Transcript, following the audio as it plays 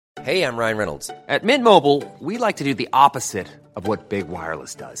Hey, I'm Ryan Reynolds. At Mint Mobile, we like to do the opposite of what Big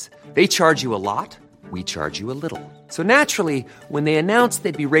Wireless does. They charge you a lot, we charge you a little. So naturally, when they announced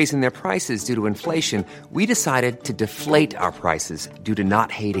they'd be raising their prices due to inflation, we decided to deflate our prices due to not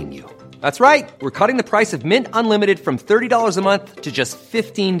hating you. That's right. We're cutting the price of Mint Unlimited from $30 a month to just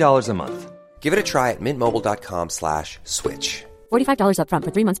 $15 a month. Give it a try at mintmobile.com/switch. $45 up front for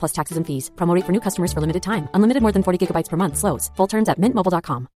 3 months plus taxes and fees. Promo rate for new customers for limited time. Unlimited more than 40 gigabytes per month. Slows full terms at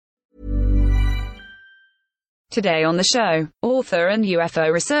mintmobile.com. Today on the show, author and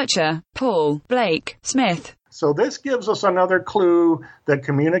UFO researcher Paul Blake Smith. So this gives us another clue that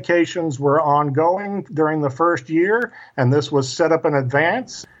communications were ongoing during the first year, and this was set up in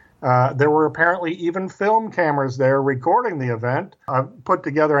advance. There were apparently even film cameras there recording the event. I've put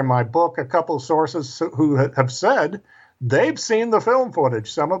together in my book a couple of sources who have said they've seen the film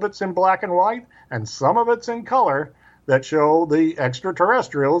footage. Some of it's in black and white, and some of it's in color, that show the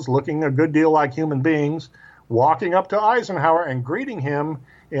extraterrestrials looking a good deal like human beings walking up to Eisenhower and greeting him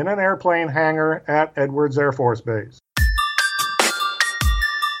in an airplane hangar at Edwards Air Force Base.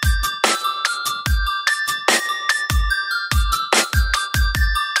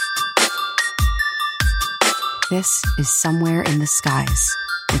 This is Somewhere in the Skies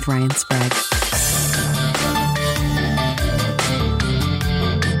with Ryan Sprague.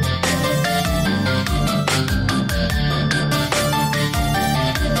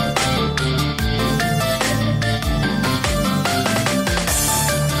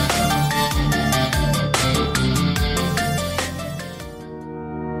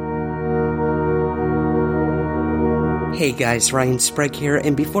 Hey guys, Ryan Sprague here,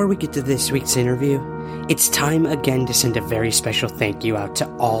 and before we get to this week's interview, it's time again to send a very special thank you out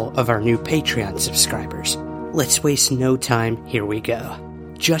to all of our new Patreon subscribers. Let's waste no time, here we go.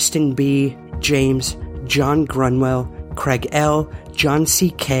 Justin B., James, John Grunwell, Craig L., John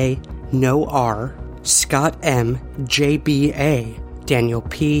C.K., No R., Scott M., JBA, Daniel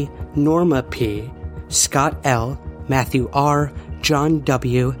P., Norma P., Scott L., Matthew R., John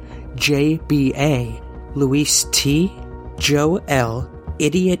W., JBA, Luis T., Joe L.,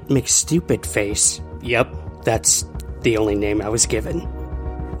 Idiot McStupidface. Yep, that's the only name I was given.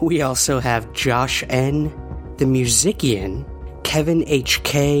 We also have Josh N., The Musician, Kevin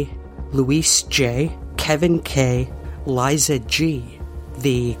H.K., Luis J., Kevin K., Liza G.,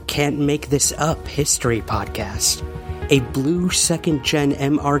 the Can't Make This Up History Podcast, a blue second-gen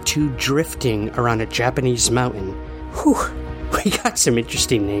MR2 drifting around a Japanese mountain. Whew, we got some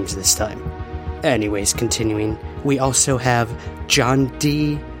interesting names this time. Anyways, continuing, we also have John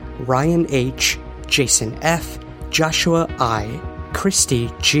D., Ryan H., Jason F., Joshua I., Christy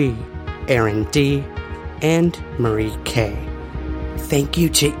G., Aaron D., and Marie K. Thank you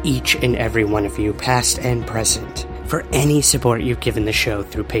to each and every one of you, past and present, for any support you've given the show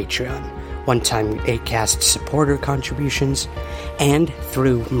through Patreon, one-time Acast supporter contributions, and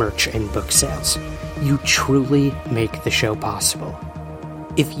through merch and book sales. You truly make the show possible.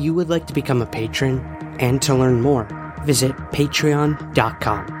 If you would like to become a patron and to learn more, visit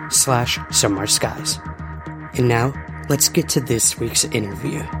patreon.com/somewhereskies. And now, let's get to this week's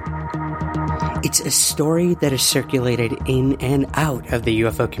interview. It's a story that has circulated in and out of the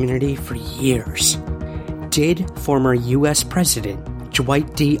UFO community for years. Did former U.S. President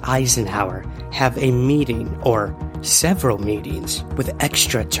Dwight D. Eisenhower have a meeting, or several meetings, with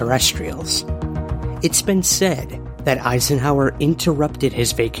extraterrestrials? It's been said that Eisenhower interrupted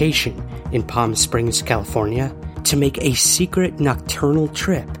his vacation in Palm Springs, California, to make a secret nocturnal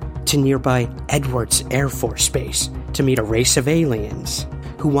trip to nearby Edwards Air Force Base to meet a race of aliens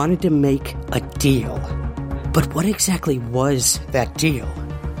who wanted to make a deal. But what exactly was that deal?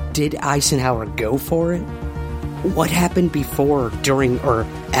 Did Eisenhower go for it? What happened before, during, or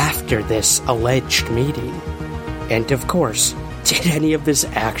after this alleged meeting? And of course, did any of this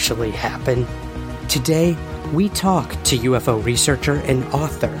actually happen? Today, we talk to UFO researcher and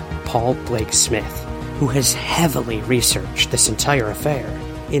author Paul Blake Smith, who has heavily researched this entire affair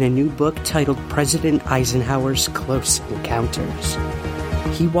in a new book titled President Eisenhower's Close Encounters.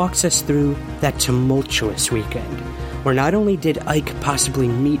 He walks us through that tumultuous weekend, where not only did Ike possibly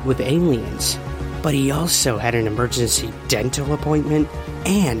meet with aliens, but he also had an emergency dental appointment,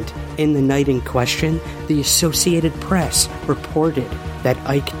 and in the night in question, the Associated Press reported that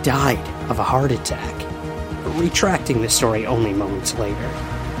Ike died of a heart attack, retracting the story only moments later.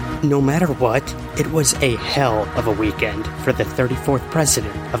 No matter what, it was a hell of a weekend for the 34th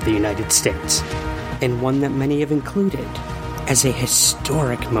President of the United States, and one that many have included as a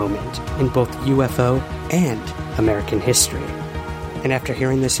historic moment in both UFO and American history. And after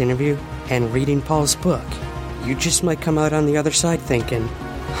hearing this interview and reading Paul's book, you just might come out on the other side thinking,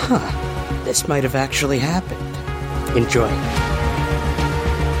 This might have actually happened. Enjoy.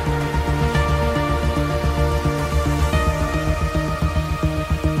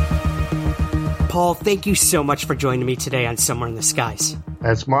 Paul, thank you so much for joining me today on Somewhere in the Skies.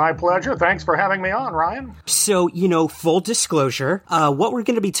 It's my pleasure. Thanks for having me on, Ryan. So, full disclosure, what we're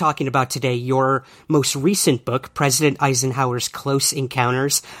going to be talking about today, your most recent book, President Eisenhower's Close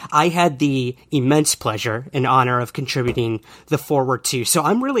Encounters, I had the immense pleasure and honor of contributing the foreword to. So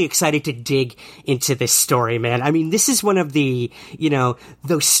I'm really excited to dig into this story, man. I mean, this is one of the,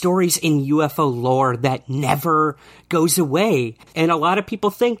 those stories in UFO lore that never goes away. And a lot of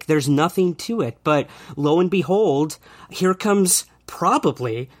people think there's nothing to it. But lo and behold, here comes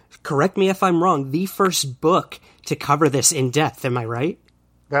probably, correct me if I'm wrong, the first book to cover this in depth. Am I right?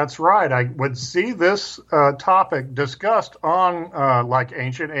 That's right. I would see this topic discussed on like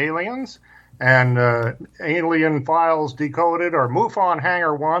Ancient Aliens and Alien Files Decoded or MUFON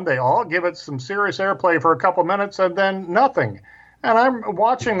Hangar 1. They all give it some serious airplay for a couple minutes and then nothing. And I'm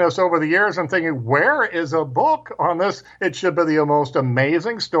watching this over the years and thinking, where is a book on this? It should be the most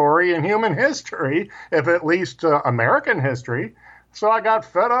amazing story in human history, if at least American history. So I got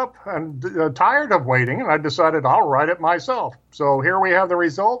fed up and tired of waiting, and I decided I'll write it myself. So here we have the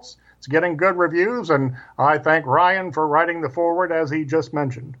results. It's getting good reviews, and I thank Ryan for writing the foreword, as he just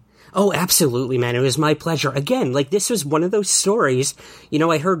mentioned. Oh, absolutely, man. It was my pleasure. Again, this was one of those stories,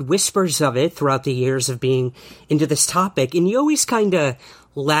 I heard whispers of it throughout the years of being into this topic, and you always kind of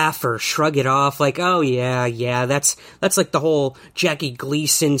laugh or shrug it off like, oh, yeah, that's like the whole Jackie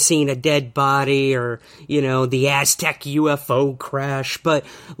Gleason seeing a dead body or, the Aztec UFO crash. But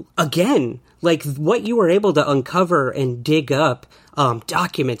again, what you were able to uncover and dig up,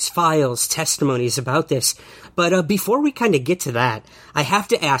 documents, files, testimonies about this. But before we kind of get to that, I have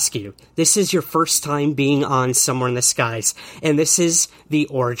to ask you, this is your first time being on Somewhere in the Skies, and this is the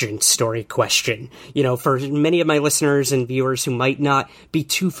origin story question. For many of my listeners and viewers who might not be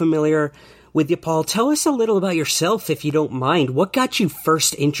too familiar with you, Paul, tell us a little about yourself, if you don't mind. What got you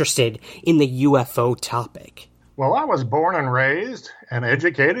first interested in the UFO topic? Well, I was born and raised and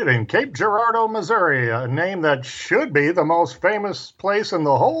educated in Cape Girardeau, Missouri, a name that should be the most famous place in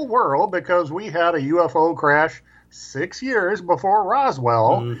the whole world because we had a UFO crash 6 years before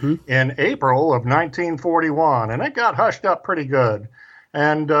Roswell in April of 1941, and it got hushed up pretty good.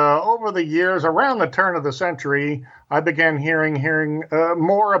 And over the years, around the turn of the century, I began hearing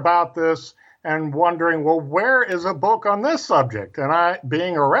more about this and wondering, well, where is a book on this subject? And I,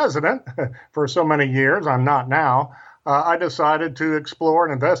 being a resident for so many years, I'm not now, I decided to explore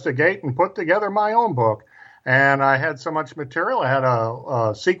and investigate and put together my own book. And I had so much material. I had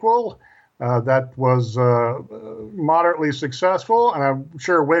a sequel that was moderately successful, and I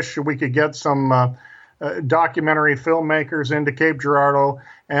sure wish we could get some documentary filmmakers into Cape Girardeau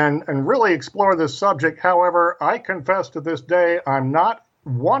and really explore this subject. However, I confess to this day, I'm not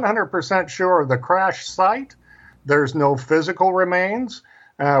 100% sure of the crash site. There's no physical remains.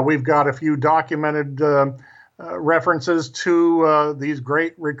 We've got a few documented references to these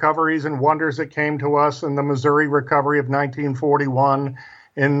great recoveries and wonders that came to us in the Missouri recovery of 1941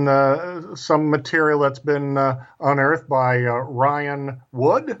 in some material that's been unearthed by Ryan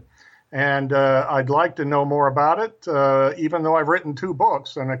Wood. And I'd like to know more about it, even though I've written 2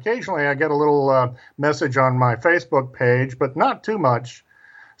 books. And occasionally I get a little message on my Facebook page, but not too much.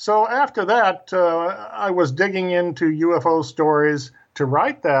 So after that, I was digging into UFO stories to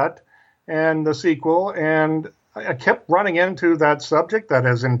write that and the sequel, and I kept running into that subject that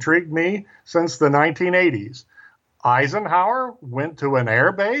has intrigued me since the 1980s. Eisenhower went to an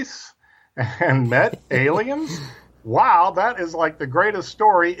air base and met aliens. Wow, that is like the greatest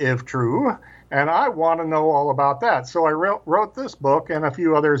story, if true, and I want to know all about that. So I wrote this book and a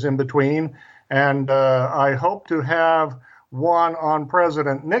few others in between, and I hope to have one on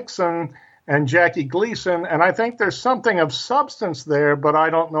President Nixon and Jackie Gleason, and I think there's something of substance there, but I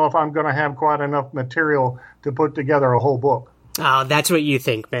don't know if I'm going to have quite enough material to put together a whole book. Oh, that's what you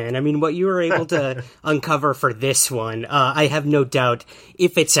think, man. I mean, what you were able to uncover for this one, I have no doubt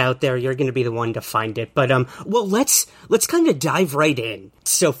if it's out there, you're going to be the one to find it. But, well, let's kind of dive right in.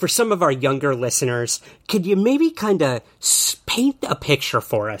 So for some of our younger listeners, could you maybe kind of paint a picture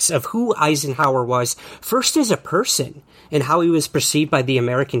for us of who Eisenhower was, first as a person, and how he was perceived by the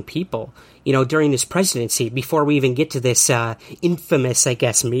American people, during his presidency, before we even get to this infamous, I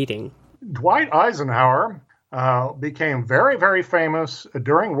guess, meeting? Dwight Eisenhower became very, very famous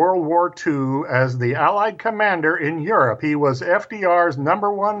during World War II as the Allied commander in Europe. He was FDR's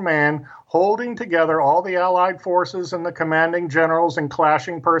 #1 man, holding together all the Allied forces and the commanding generals and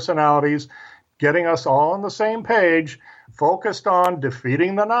clashing personalities, getting us all on the same page. focused on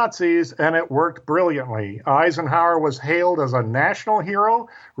defeating the Nazis, and it worked brilliantly. Eisenhower was hailed as a national hero,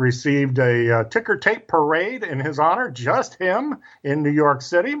 received a ticker tape parade in his honor, just him, in New York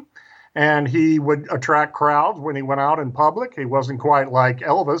City. And he would attract crowds when he went out in public. He wasn't quite like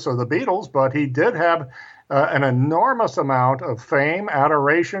Elvis or the Beatles, but he did have an enormous amount of fame,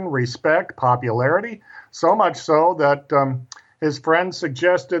 adoration, respect, popularity, so much so that his friends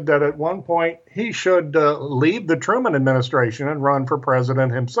suggested that at one point he should leave the Truman administration and run for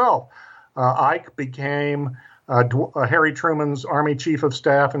president himself. Ike became Harry Truman's Army Chief of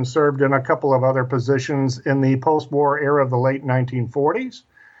Staff and served in a couple of other positions in the post-war era of the late 1940s.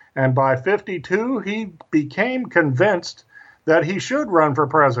 And by 52, he became convinced that he should run for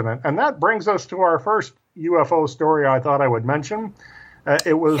president. And that brings us to our first UFO story I thought I would mention.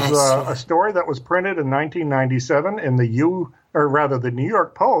 It was a story that was printed in 1997 in the New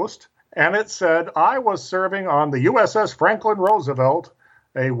York Post. And it said, I was serving on the USS Franklin Roosevelt,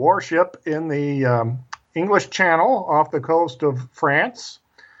 a warship in the English Channel off the coast of France.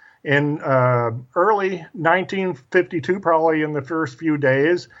 In early 1952, probably in the first few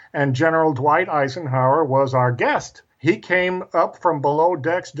days, and General Dwight Eisenhower was our guest. He came up from below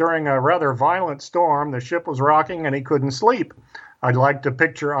decks during a rather violent storm. The ship was rocking and he couldn't sleep. I'd like to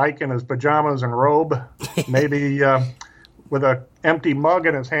picture Ike in his pajamas and robe, maybe with an empty mug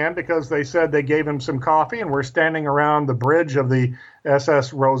in his hand, because they said they gave him some coffee, and we're standing around the bridge of the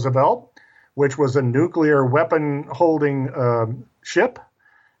SS Roosevelt, which was a nuclear weapon-holding ship.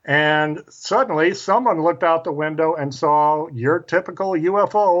 And suddenly someone looked out the window and saw your typical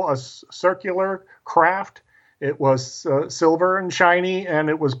UFO, a circular craft. It was silver and shiny, and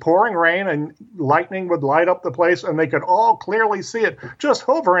it was pouring rain, and lightning would light up the place, and they could all clearly see it just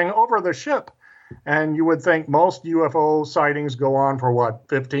hovering over the ship. And you would think most UFO sightings go on for,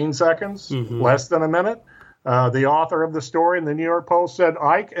 15 seconds? Mm-hmm. Less than a minute? The author of the story in the New York Post said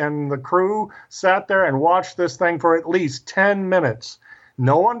Ike and the crew sat there and watched this thing for at least 10 minutes.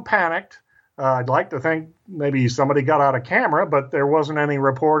 No one panicked. I'd like to think maybe somebody got out a camera, but there wasn't any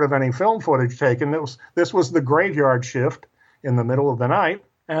report of any film footage taken. This was the graveyard shift in the middle of the night,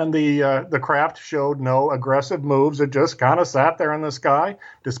 and the craft showed no aggressive moves. It just kind of sat there in the sky,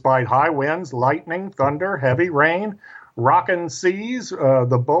 despite high winds, lightning, thunder, heavy rain, rocking seas.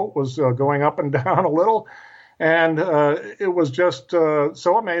 The boat was going up and down a little, and it was just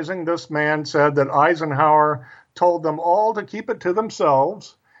so amazing. This man said that Eisenhower told them all to keep it to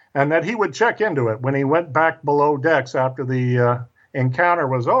themselves, and that he would check into it when he went back below decks after the encounter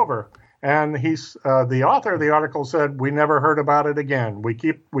was over. And the author of the article said, we never heard about it again. We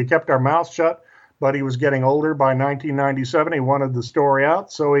kept our mouths shut, but he was getting older. By 1997, he wanted the story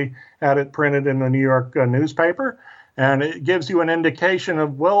out, so he had it printed in the New York newspaper. And it gives you an indication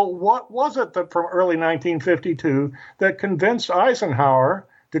of, what was it that from early 1952 that convinced Eisenhower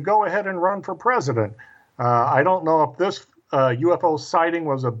to go ahead and run for president? I don't know if this UFO sighting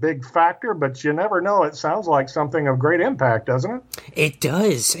was a big factor, but you never know. It sounds like something of great impact, doesn't it? It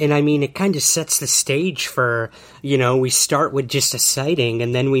does. And I mean, it kind of sets the stage for, we start with just a sighting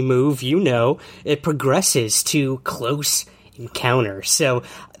and then we move, it progresses to close encounter. So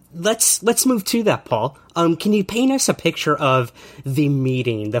let's move to that, Paul. Can you paint us a picture of the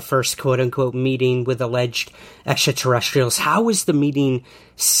meeting, the first quote-unquote meeting with alleged extraterrestrials? How was the meeting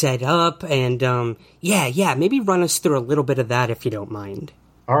set up? And, maybe run us through a little bit of that, if you don't mind.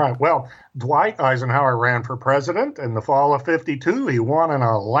 All right. Well, Dwight Eisenhower ran for president in the fall of 52. He won in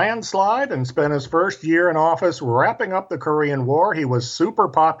a landslide and spent his first year in office wrapping up the Korean War. He was super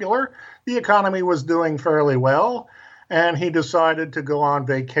popular. The economy was doing fairly well. And he decided to go on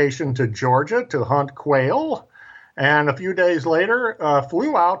vacation to Georgia to hunt quail. And a few days later,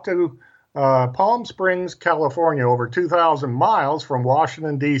 flew out to Palm Springs, California, over 2,000 miles from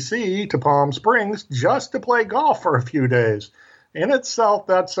Washington, D.C. to Palm Springs just to play golf for a few days. In itself,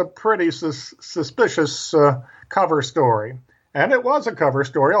 that's a pretty suspicious cover story. And it was a cover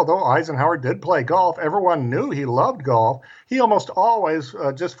story, although Eisenhower did play golf. Everyone knew he loved golf. He almost always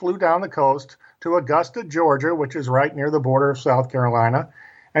just flew down the coast to Augusta, Georgia, which is right near the border of South Carolina.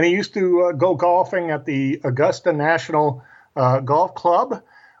 And he used to go golfing at the Augusta National Golf Club,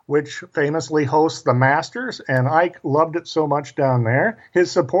 which famously hosts the Masters. And Ike loved it so much down there. His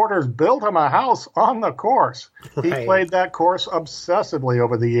supporters built him a house on the course. Right. He played that course obsessively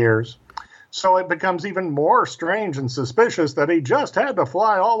over the years. So it becomes even more strange and suspicious that he just had to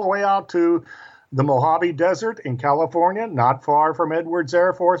fly all the way out to the Mojave Desert in California, not far from Edwards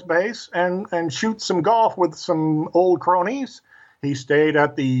Air Force Base, and shoot some golf with some old cronies. He stayed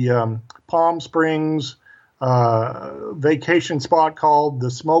at the Palm Springs vacation spot called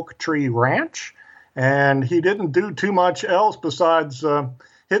the Smoke Tree Ranch, And he didn't do too much else besides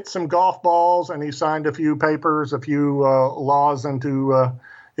hit some golf balls, and he signed a few papers, a few laws into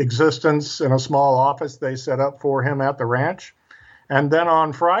existence in a small office they set up for him at the ranch. And then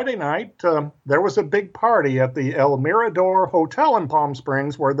on Friday night, there was a big party at the El Mirador Hotel in Palm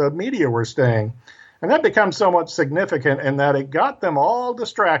Springs where the media were staying. And that becomes somewhat significant in that it got them all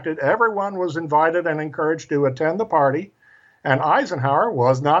distracted. Everyone was invited and encouraged to attend the party. And Eisenhower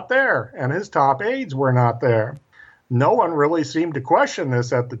was not there, and his top aides were not there. No one really seemed to question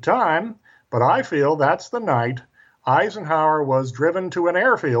this at the time, but I feel that's the night Eisenhower was driven to an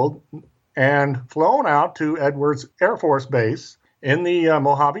airfield and flown out to Edwards Air Force Base in the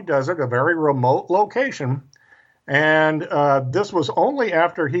Mojave Desert, a very remote location. And this was only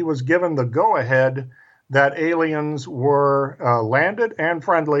after he was given the go-ahead that aliens were landed and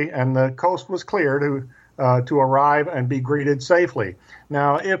friendly, and the coast was clear to arrive and be greeted safely.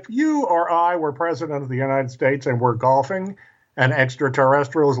 Now, if you or I were president of the United States and were golfing and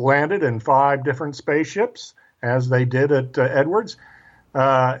extraterrestrials landed in 5 different spaceships, as they did at Edwards,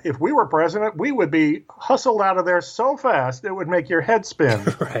 if we were president, we would be hustled out of there so fast it would make your head spin.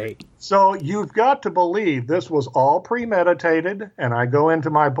 Right. So you've got to believe this was all premeditated, and I go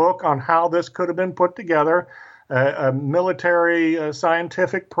into my book on how this could have been put together. A military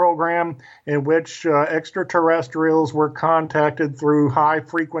scientific program in which extraterrestrials were contacted through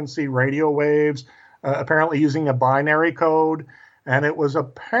high-frequency radio waves, apparently using a binary code. And it was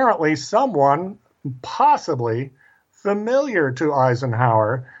apparently someone possibly familiar to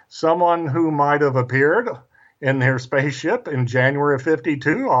Eisenhower, someone who might have appeared in their spaceship in January of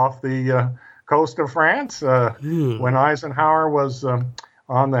 52 off the coast of France when Eisenhower was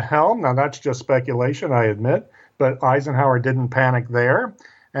on the helm. Now, that's just speculation, I admit. But Eisenhower didn't panic there.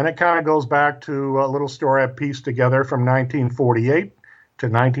 And it kind of goes back to a little story I pieced together from 1948 to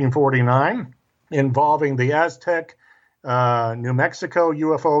 1949 involving the Aztec, New Mexico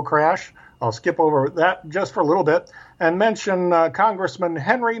UFO crash. I'll skip over that just for a little bit and mention Congressman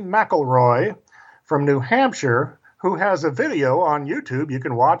Henry McElroy from New Hampshire, who has a video on YouTube. You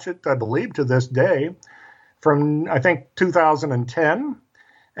can watch it, I believe, to this day from, I think, 2010.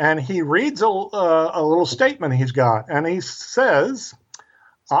 And he reads a little statement he's got, and he says,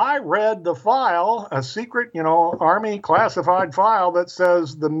 I read the file, a secret, Army classified file that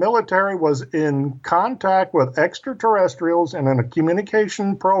says the military was in contact with extraterrestrials in a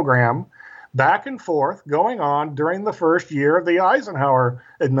communication program back and forth going on during the first year of the Eisenhower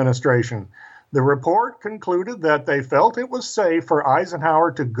administration. The report concluded that they felt it was safe for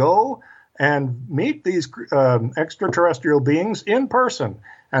Eisenhower to go and meet these extraterrestrial beings in person.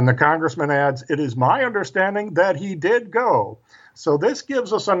 And the congressman adds, it is my understanding that he did go. So this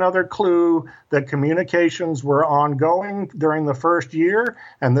gives us another clue that communications were ongoing during the first year,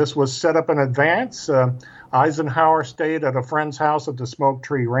 and this was set up in advance. Eisenhower stayed at a friend's house at the Smoke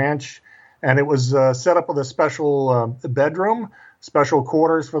Tree Ranch, and it was set up with a special bedroom, special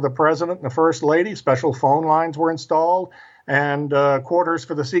quarters for the president and the first lady, special phone lines were installed, and quarters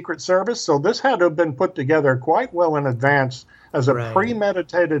for the Secret Service. So this had to have been put together quite well in advance as a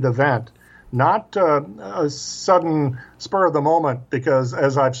premeditated event, not a sudden spur of the moment, because,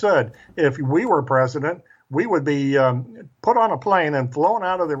 as I've said, if we were president, we would be put on a plane and flown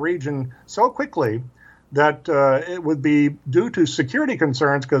out of the region so quickly that it would be due to security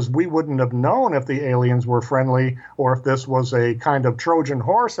concerns, because we wouldn't have known if the aliens were friendly or if this was a kind of Trojan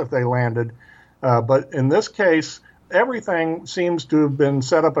horse if they landed. But in this case, everything seems to have been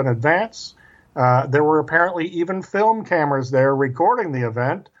set up in advance. There were apparently even film cameras there recording the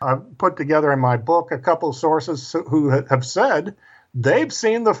event. I've put together in my book a couple sources who have said they've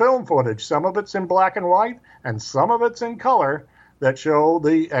seen the film footage. Some of it's in black and white and some of it's in color that show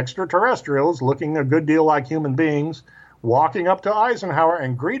the extraterrestrials looking a good deal like human beings walking up to Eisenhower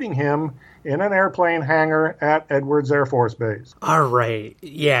and greeting him in an airplane hangar at Edwards Air Force Base. All right.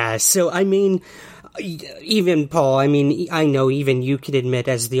 Yeah. So, I mean, even Paul, I know even you could admit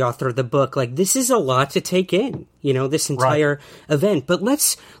as the author of the book, like, this is a lot to take in, this entire event. But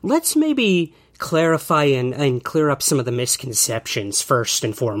let's maybe clarify and clear up some of the misconceptions first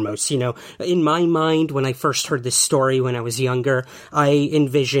and foremost. In my mind, when I first heard this story when I was younger, I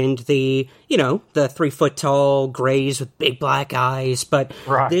envisioned the 3-foot tall grays with big black eyes, but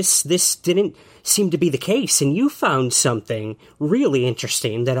this didn't seem to be the case, and you found something really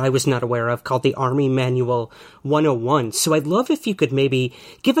interesting that I was not aware of called the Army Manual 101. So I'd love if you could maybe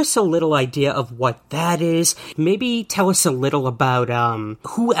give us a little idea of what that is. Maybe tell us a little about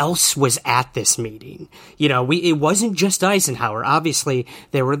who else was at this meeting. You know, it wasn't just Eisenhower. Obviously,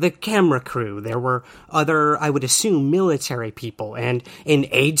 there were the camera crew. There were other, I would assume, military people and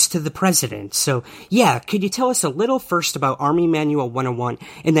aides to the president. So, yeah, could you tell us a little first about Army Manual 101,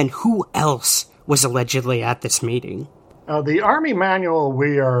 and then who else was allegedly at this meeting? The Army Manual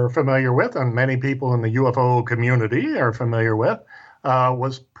we are familiar with, and many people in the UFO community are familiar with,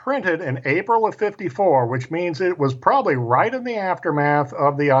 was printed in April of '54, which means it was probably right in the aftermath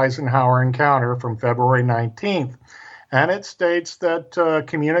of the Eisenhower encounter from February 19th. And it states that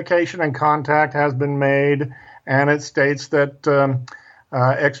communication and contact has been made, and it states that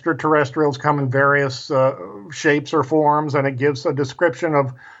extraterrestrials come in various shapes or forms, and it gives a description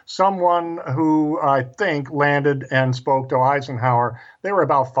of someone who I think landed and spoke to Eisenhower. They were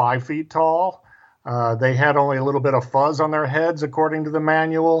about 5 feet tall. They had only a little bit of fuzz on their heads, according to the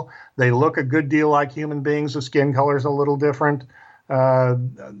manual. They look a good deal like human beings. The skin color is a little different.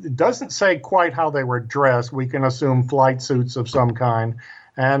 It doesn't say quite how they were dressed. We can assume flight suits of some kind.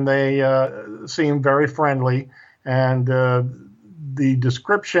 And they seem very friendly. And the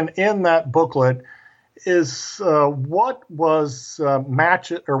description in that booklet is what matches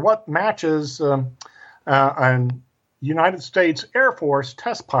a United States Air Force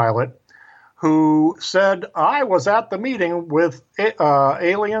test pilot who said, I was at the meeting with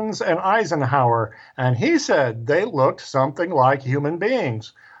aliens and Eisenhower, and he said they looked something like human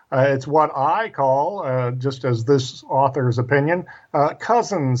beings. It's what I call, just as this author's opinion,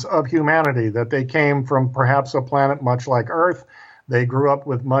 cousins of humanity, that they came from perhaps a planet much like Earth. They grew up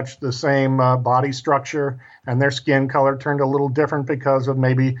with much the same body structure, and their skin color turned a little different because of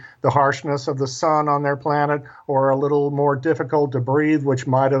maybe the harshness of the sun on their planet, or a little more difficult to breathe, which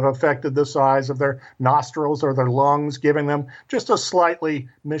might have affected the size of their nostrils or their lungs, giving them just a slightly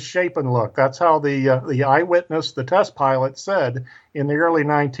misshapen look. That's how the eyewitness, the test pilot, said in the early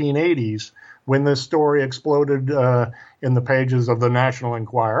 1980s when this story exploded in the pages of the National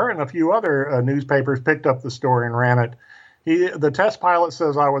Enquirer, and a few other newspapers picked up the story and ran it. The test pilot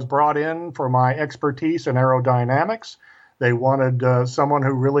says, I was brought in for my expertise in aerodynamics. They wanted someone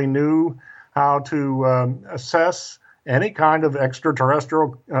who really knew how to assess any kind of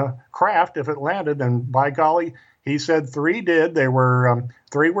extraterrestrial craft if it landed. And by golly, he said 3 did. They were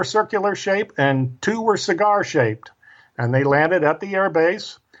 3 were circular shaped and 2 were cigar shaped. And they landed at the air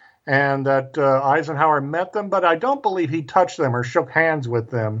base, and that Eisenhower met them, but I don't believe he touched them or shook hands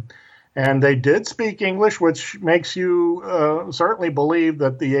with them. And they did speak English, which makes you certainly believe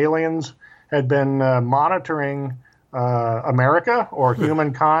that the aliens had been monitoring America or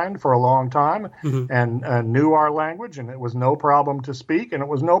humankind for a long time, and knew our language, and it was no problem to speak, and it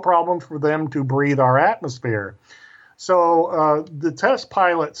was no problem for them to breathe our atmosphere. So the test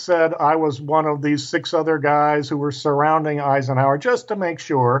pilot said I was one of these 6 other guys who were surrounding Eisenhower just to make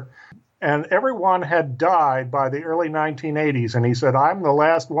sure. And everyone had died by the early 1980s. And he said, I'm the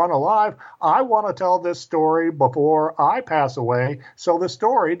last one alive. I want to tell this story before I pass away so the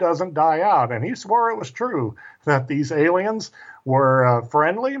story doesn't die out. And he swore it was true, that these aliens were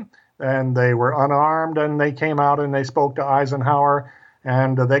friendly and they were unarmed, and they came out and they spoke to Eisenhower.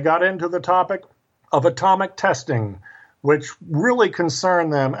 And they got into the topic of atomic testing, which really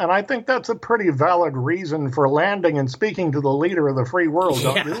concerned them. And I think that's a pretty valid reason for landing and speaking to the leader of the free world,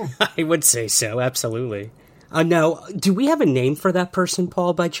 don't you? I would say so, absolutely. Now, do we have a name for that person,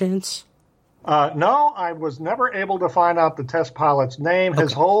 Paul, by chance? No, I was never able to find out the test pilot's name.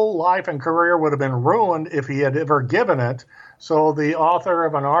 His whole life and career would have been ruined if he had ever given it. So the author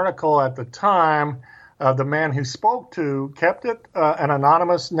of an article at the time, the man who spoke to, kept it an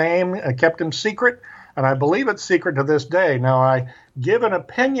anonymous name, kept him secret. And I believe it's secret to this day. Now, I give an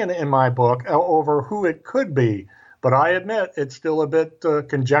opinion in my book over who it could be, but I admit it's still a bit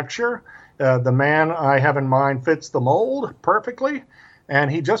conjecture. The man I have in mind fits the mold perfectly, and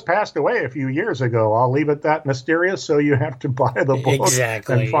he just passed away a few years ago. I'll leave it that mysterious, so you have to buy the book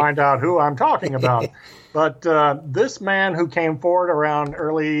and find out who I'm talking about. But this man who came forward around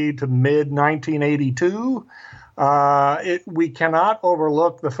early to mid-1982, we cannot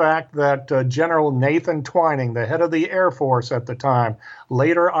overlook the fact that General Nathan Twining, the head of the Air Force at the time,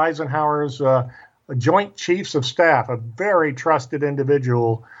 later Eisenhower's Joint Chiefs of Staff, a very trusted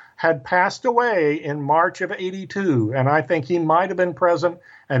individual, had passed away in March of '82. And I think he might have been present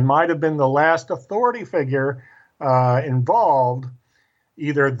and might have been the last authority figure involved.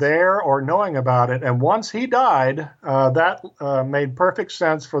 either there or knowing about it. And once he died, that made perfect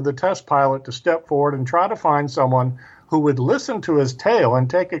sense for the test pilot to step forward and try to find someone who would listen to his tale and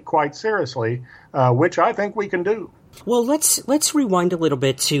take it quite seriously, which I think we can do. Well, let's rewind a little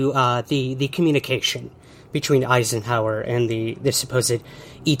bit to the communication between Eisenhower and the supposed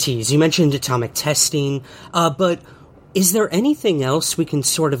ETs. You mentioned atomic testing, but is there anything else we can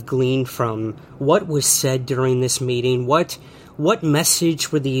sort of glean from what was said during this meeting? What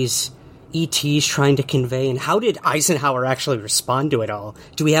message were these ETs trying to convey, and how did Eisenhower actually respond to it all?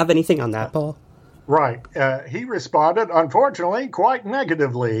 Do we have anything on that, Paul? Right. He responded, unfortunately, quite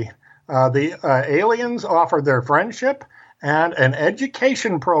negatively. The aliens offered their friendship and an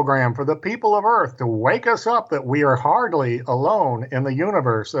education program for the people of Earth to wake us up that we are hardly alone in the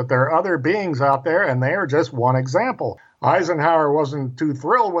universe, that there are other beings out there, and they are just one example. Eisenhower wasn't too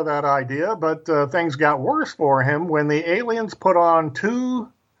thrilled with that idea, but things got worse for him when the aliens put on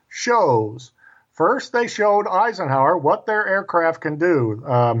 2 shows. First, they showed Eisenhower what their aircraft can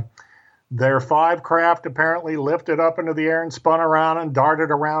do. Their 5 craft apparently lifted up into the air and spun around and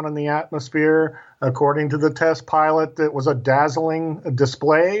darted around in the atmosphere. According to the test pilot, it was a dazzling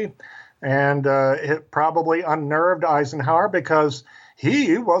display, and it probably unnerved Eisenhower because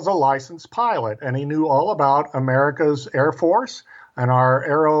he was a licensed pilot, and he knew all about America's Air Force and our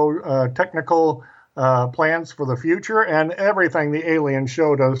aerotechnical plans for the future, and everything the aliens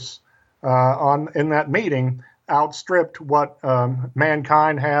showed us in that meeting outstripped what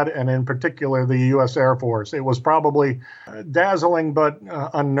mankind had, and in particular the U.S. Air Force. It was probably dazzling but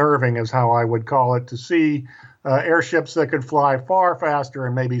unnerving is how I would call it, to see airships that could fly far faster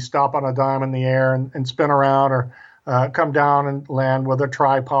and maybe stop on a dime in the air and spin around, or come down and land with a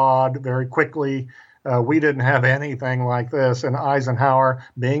tripod very quickly. We didn't have anything like this, and Eisenhower,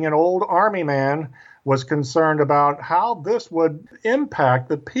 being an old Army man, was concerned about how this would impact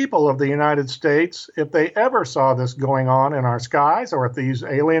the people of the United States if they ever saw this going on in our skies, or if these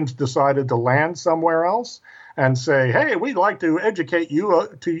aliens decided to land somewhere else and say, hey, we'd like to educate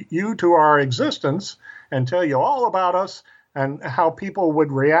you to our existence and tell you all about us, and how people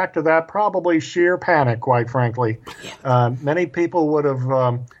would react to that. Probably sheer panic, quite frankly. Many people would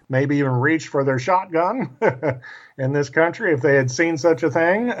have maybe even reached for their shotgun in this country if they had seen such a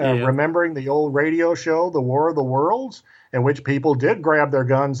thing, remembering the old radio show, The War of the Worlds, in which people did grab their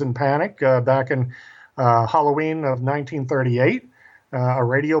guns in panic back in Halloween of 1938. A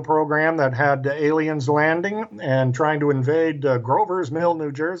radio program that had aliens landing and trying to invade Grover's Mill,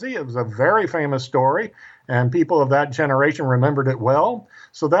 New Jersey. It was a very famous story, and people of that generation remembered it well.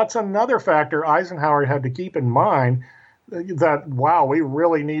 So that's another factor Eisenhower had to keep in mind, that, wow, we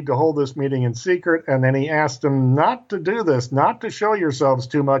really need to hold this meeting in secret. And then he asked them not to do this, not to show yourselves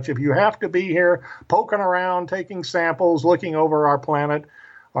too much. If you have to be here poking around, taking samples, looking over our planet,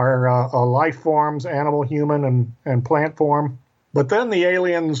 our life forms, animal, human, and plant form. But then the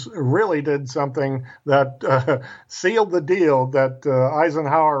aliens really did something that sealed the deal, that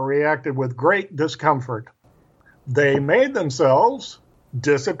Eisenhower reacted with great discomfort. They made themselves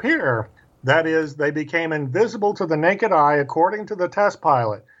disappear. That is, they became invisible to the naked eye, according to the test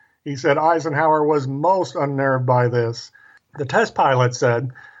pilot. He said Eisenhower was most unnerved by this. The test pilot said,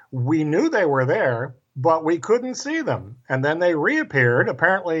 we knew they were there, but we couldn't see them. And then they reappeared,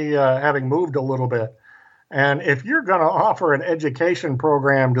 apparently having moved a little bit. And if you're going to offer an education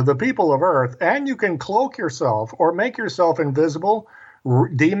program to the people of Earth, and you can cloak yourself or make yourself invisible,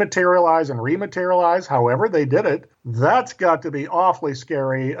 dematerialize and rematerialize, however they did it, that's got to be awfully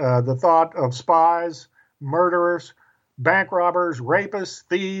scary. The thought of spies, murderers, bank robbers, rapists,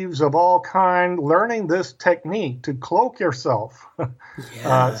 thieves of all kind, learning this technique to cloak yourself.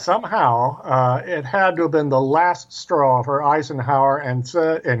 Somehow, it had to have been the last straw for Eisenhower,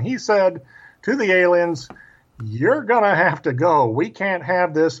 and he said to the aliens, you're going to have to go. We can't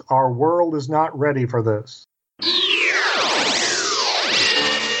have this. Our world is not ready for this.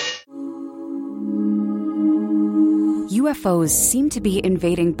 UFOs seem to be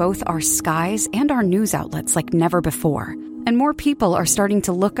invading both our skies and our news outlets like never before. And more people are starting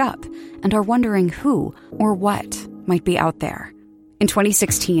to look up and are wondering who or what might be out there. In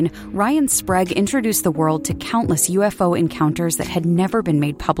 2016, Ryan Sprague introduced the world to countless UFO encounters that had never been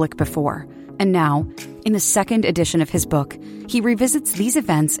made public before. And now, in the second edition of his book, he revisits these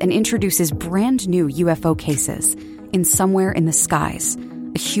events and introduces brand new UFO cases in Somewhere in the Skies,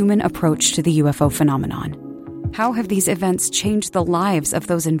 a human approach to the UFO phenomenon. How have these events changed the lives of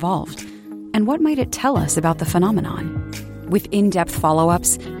those involved? And what might it tell us about the phenomenon? with in-depth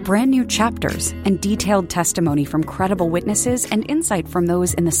follow-ups, brand new chapters, and detailed testimony from credible witnesses and insight from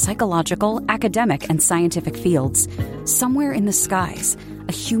those in the psychological, academic, and scientific fields. Somewhere in the Skies,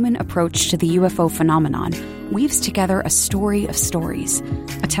 a human approach to the UFO phenomenon, weaves together a story of stories,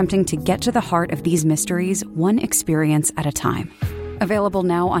 attempting to get to the heart of these mysteries one experience at a time. Available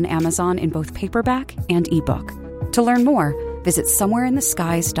now on Amazon in both paperback and ebook. To learn more, visit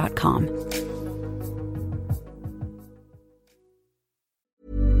somewhereintheskies.com.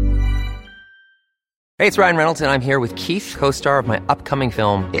 Hey, it's Ryan Reynolds, and I'm here with Keith, co-star of my upcoming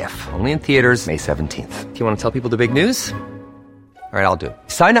film, If, only in theaters May 17th. Do you want to tell people the big news? All right, I'll do it.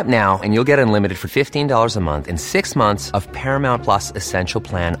 Sign up now and you'll get unlimited for $15 a month and 6 months of Paramount Plus Essential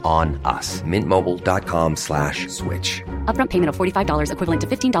Plan on us. MintMobile.com/switch. Upfront payment of $45 equivalent to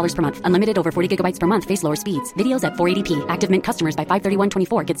 $15 per month. Unlimited over 40 gigabytes per month. Face lower speeds. Videos at 480p. Active Mint customers by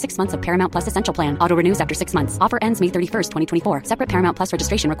 531.24 get 6 months of Paramount Plus Essential Plan. Auto renews after 6 months. Offer ends May 31st, 2024. Separate Paramount Plus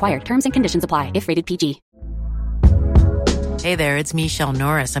registration required. Terms and conditions apply if rated PG. Hey there, it's Michelle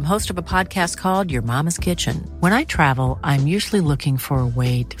Norris. I'm host of a podcast called Your Mama's Kitchen. When I travel, I'm usually looking for a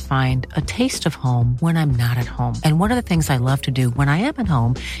way to find a taste of home when I'm not at home. And one of the things I love to do when I am at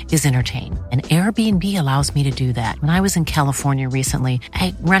home is entertain. And Airbnb allows me to do that. When I was in California recently,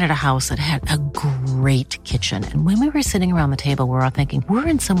 I rented a house that had a great kitchen. And when we were sitting around the table, we were all thinking, we're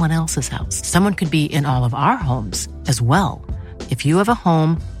in someone else's house. Someone could be in all of our homes as well. If you have a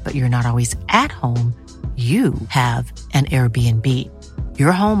home, but you're not always at home, you have an Airbnb.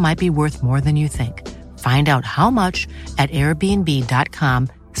 Your home might be worth more than you think. Find out how much at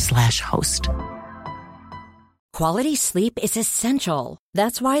airbnb.com/host. Quality sleep is essential.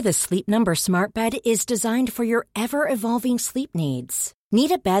 That's why the Sleep Number Smart Bed is designed for your ever-evolving sleep needs.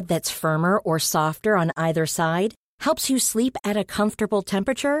 Need a bed that's firmer or softer on either side? Helps you sleep at a comfortable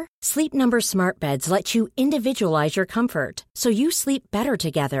temperature? Sleep Number Smart Beds let you individualize your comfort, so you sleep better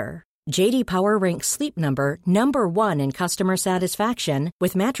together. J.D. Power ranks Sleep Number number 1 in customer satisfaction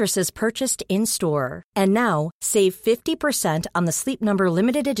with mattresses purchased in-store. And now, save 50% on the Sleep Number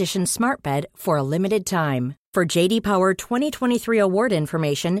Limited Edition Smart Bed for a limited time. For J.D. Power 2023 award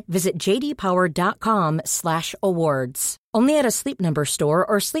information, visit jdpower.com/awards. Only at a Sleep Number store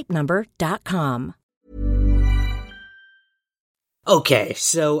or sleepnumber.com. Okay,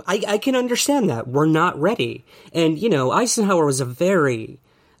 so I can understand that. We're not ready. And, Eisenhower was a very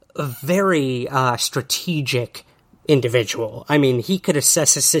strategic individual. I mean, he could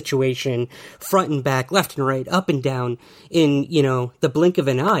assess a situation front and back, left and right, up and down in, the blink of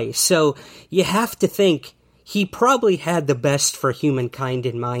an eye. So you have to think he probably had the best for humankind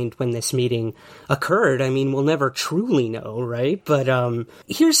in mind when this meeting occurred. I mean, we'll never truly know, right? But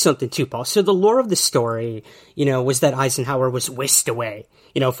here's something too, Paul. So the lore of the story, was that Eisenhower was whisked away,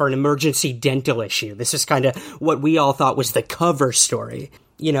 for an emergency dental issue. This is kind of what we all thought was the cover story.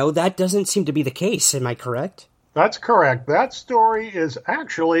 That doesn't seem to be the case. Am I correct? That's correct. That story is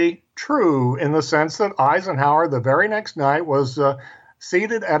actually true in the sense that Eisenhower, the very next night, was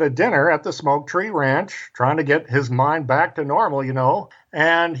seated at a dinner at the Smoke Tree Ranch, trying to get his mind back to normal,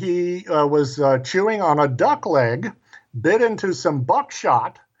 and he was chewing on a duck leg, bit into some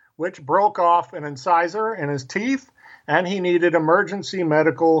buckshot, which broke off an incisor in his teeth, and he needed emergency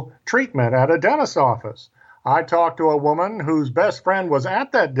medical treatment at a dentist's office. I talked to a woman whose best friend was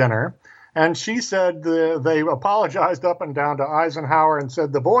at that dinner, and she said they apologized up and down to Eisenhower and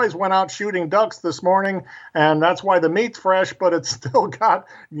said, the boys went out shooting ducks this morning, and that's why the meat's fresh, but it's still got,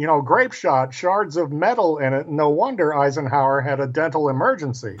 grape shot, shards of metal in it. No wonder Eisenhower had a dental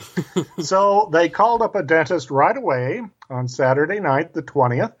emergency. So they called up a dentist right away on Saturday night, the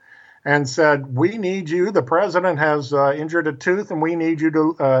 20th, and said, we need you. The president has injured a tooth, and we need you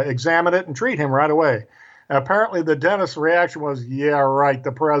to examine it and treat him right away. Apparently, the dentist's reaction was, yeah, right,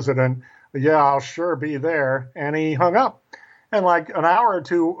 the president. Yeah, I'll sure be there. And he hung up. And like an hour or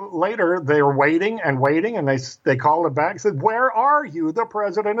two later, they were waiting, and they called him back and said, where are you? The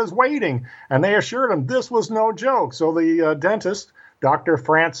president is waiting. And they assured him this was no joke. So the dentist, Dr.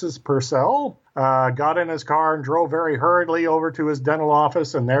 Francis Purcell, got in his car and drove very hurriedly over to his dental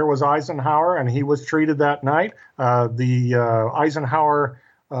office. And there was Eisenhower, and he was treated that night. The Eisenhower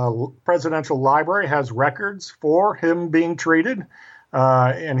Presidential Library has records for him being treated,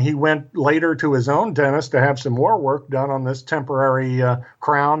 and he went later to his own dentist to have some more work done on this temporary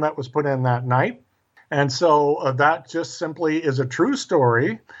crown that was put in that night. And so that just simply is a true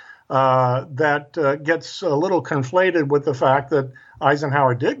story that gets a little conflated with the fact that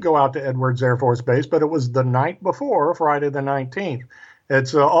Eisenhower did go out to Edwards Air Force Base, but it was the night before, Friday the 19th.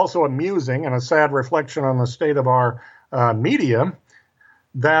 It's also amusing and a sad reflection on the state of our media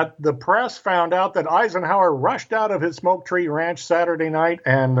that the press found out that Eisenhower rushed out of his Smoke Tree Ranch Saturday night,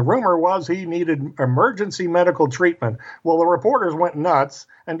 and the rumor was he needed emergency medical treatment. Well, the reporters went nuts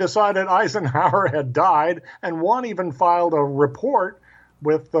and decided Eisenhower had died, and one even filed a report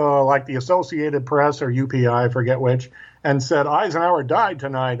with like the Associated Press or UPI, I forget which, and said Eisenhower died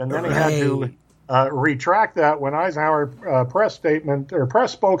tonight, and then he had to retract that when Eisenhower press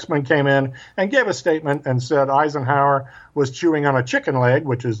spokesman came in and gave a statement and said Eisenhower was chewing on a chicken leg,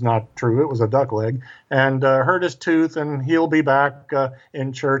 which is not true. It was a duck leg, and hurt his tooth, and he'll be back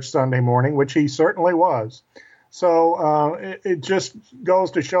in church Sunday morning, which he certainly was. So it just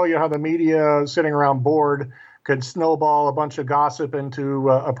goes to show you how the media sitting around bored could snowball a bunch of gossip into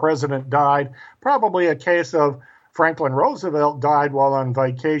a president died. Probably a case of Franklin Roosevelt died while on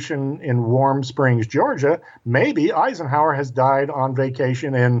vacation in Warm Springs, Georgia. Maybe Eisenhower has died on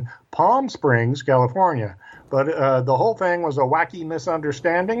vacation in Palm Springs, California. But the whole thing was a wacky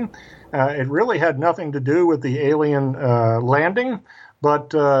misunderstanding. It really had nothing to do with the alien landing,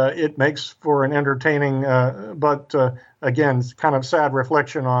 but it makes for an entertaining, again, kind of sad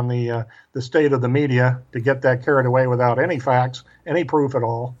reflection on the state of the media to get that carried away without any facts, any proof at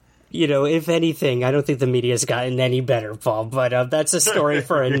all. You know, if anything, I don't think the media's gotten any better, Paul, but that's a story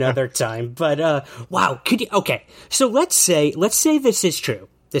for another time. But, wow, okay, so let's say this is true.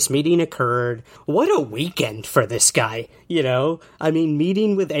 This meeting occurred. What a weekend for this guy, you know? I mean,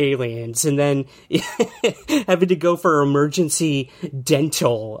 meeting with aliens and then having to go for an emergency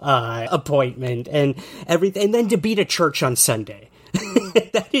dental appointment and everything, and then to be to church on Sunday.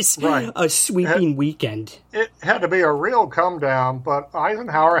 That is right. A sweeping weekend. It had to be a real come down, but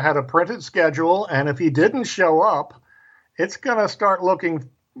Eisenhower had a printed schedule, and if he didn't show up, it's going to start looking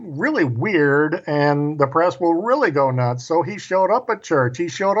really weird, and the press will really go nuts. So he showed up at church. He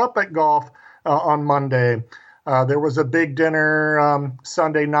showed up at golf on Monday. There was a big dinner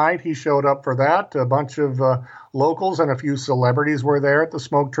Sunday night. He showed up for that. A bunch of locals and a few celebrities were there at the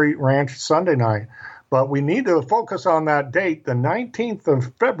Smoke Tree Ranch Sunday night. But we need to focus on that date, the 19th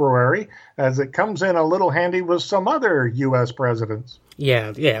of February, as it comes in a little handy with some other U.S. presidents.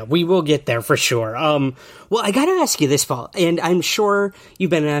 Yeah, we will get there for sure. Well, I got to ask you this, Paul, and I'm sure you've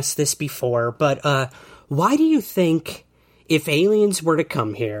been asked this before, but why do you think if aliens were to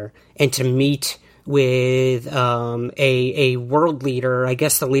come here and to meet with a world leader, I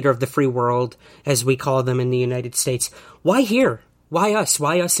guess the leader of the free world, as we call them in the United States, why here? Why us?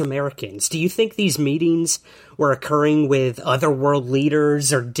 Why us Americans? Do you think these meetings were occurring with other world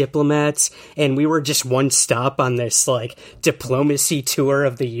leaders or diplomats, and we were just one stop on this like diplomacy tour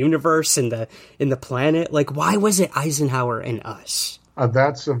of the universe and the planet? Like, why was it Eisenhower and us?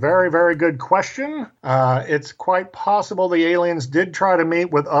 That's a very, very good question. It's quite possible the aliens did try to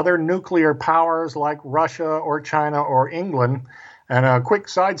meet with other nuclear powers like Russia or China or England. And a quick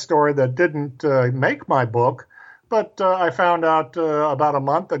side story that didn't make my book, but I found out about a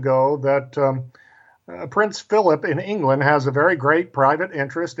month ago that Prince Philip in England has a very great private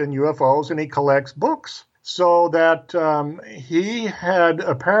interest in UFOs, and he collects books. So that he had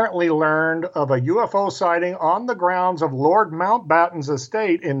apparently learned of a UFO sighting on the grounds of Lord Mountbatten's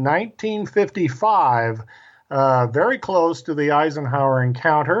estate in 1955, very close to the Eisenhower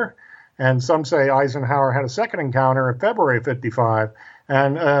encounter. And some say Eisenhower had a second encounter in February 55.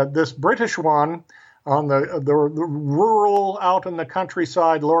 And this British one, on the rural, out in the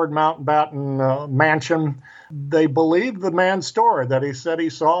countryside, Lord Mountbatten mansion, they believed the man's story that he said he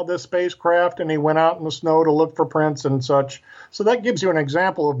saw this spacecraft and he went out in the snow to look for prints and such. So that gives you an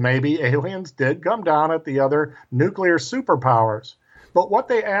example of maybe aliens did come down at the other nuclear superpowers. But what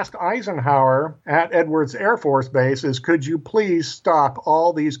they asked Eisenhower at Edwards Air Force Base is, could you please stop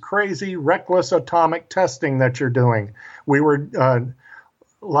all these crazy, reckless atomic testing that you're doing? We were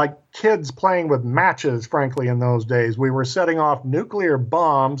like kids playing with matches, frankly, in those days. We were setting off nuclear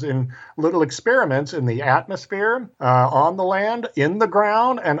bombs in little experiments in the atmosphere, on the land, in the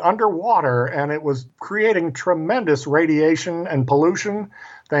ground, and underwater, and it was creating tremendous radiation and pollution,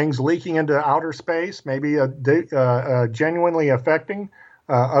 things leaking into outer space, maybe genuinely affecting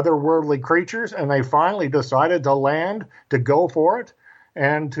otherworldly creatures, and they finally decided to land, to go for it,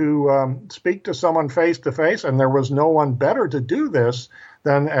 and to speak to someone face-to-face, and there was no one better to do this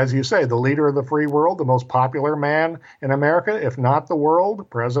than, as you say, the leader of the free world, the most popular man in America, if not the world,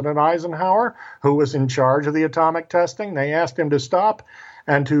 President Eisenhower, who was in charge of the atomic testing. They asked him to stop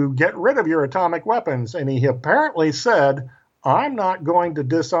and to get rid of your atomic weapons. And he apparently said, I'm not going to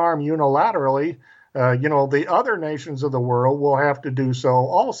disarm unilaterally. The other nations of the world will have to do so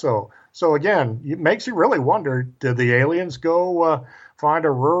also. So again, it makes you really wonder, did the aliens go find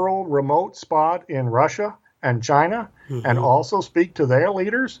a rural, remote spot in Russia and China and also speak to their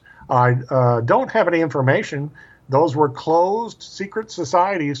leaders? I don't have any information. Those were closed secret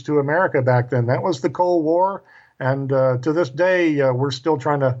societies to America back then. That was the Cold War. And to this day, we're still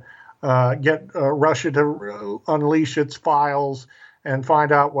trying to get Russia to unleash its files and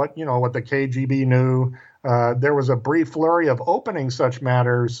find out what the KGB knew. There was a brief flurry of opening such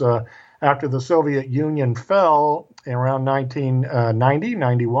matters after the Soviet Union fell around 1990,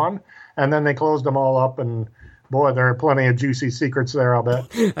 91, and then they closed them all up. And boy, there are plenty of juicy secrets there, I'll bet.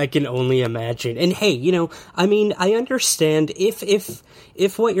 I can only imagine. And hey, I understand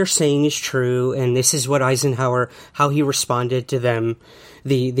if what you're saying is true, and this is what Eisenhower, how he responded to them,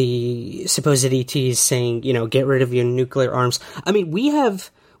 the supposed ETs saying, get rid of your nuclear arms. I mean, we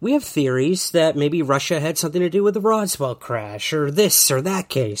have theories that maybe Russia had something to do with the Roswell crash or this or that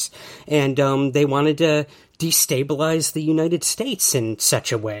case. And they wanted to destabilize the United States in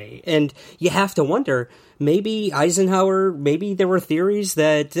such a way. And you have to wonder, maybe Eisenhower, maybe there were theories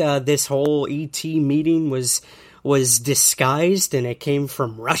that this whole ET meeting was disguised and it came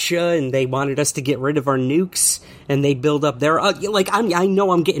from Russia and they wanted us to get rid of our nukes and they build up their... I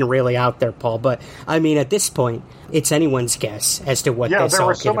know I'm getting really out there, Paul, but I mean, at this point, it's anyone's guess as to what this all could have been. Yeah, there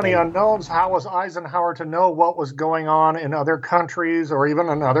were so many unknowns. How was Eisenhower to know what was going on in other countries or even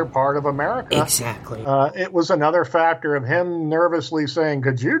another part of America? Exactly. It was another factor of him nervously saying,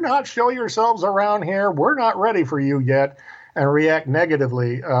 could you not show yourselves around here? We're not ready for you yet, and react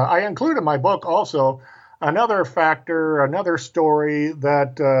negatively. I include in my book also another factor, another story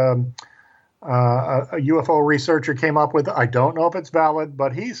that a UFO researcher came up with. I don't know if it's valid,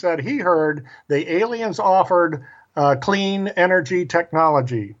 but he said he heard the aliens offered clean energy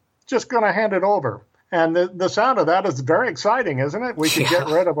technology. Just going to hand it over. And the sound of that is very exciting, isn't it? We could get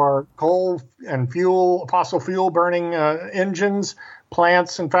rid of our coal and fossil fuel burning engines,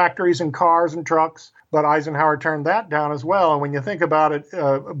 plants and factories and cars and trucks. But Eisenhower turned that down as well. And when you think about it,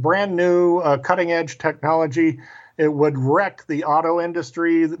 brand new cutting edge technology, it would wreck the auto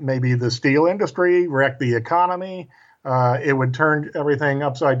industry, maybe the steel industry, wreck the economy. It would turn everything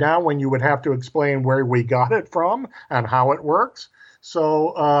upside down when you would have to explain where we got it from and how it works.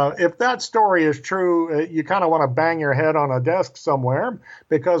 So if that story is true, you kind of want to bang your head on a desk somewhere,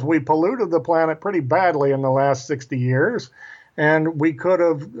 because we polluted the planet pretty badly in the last 60 years. And we could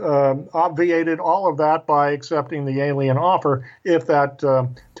have obviated all of that by accepting the alien offer if that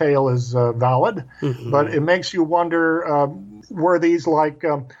tale is valid. Mm-hmm. But it makes you wonder, were these like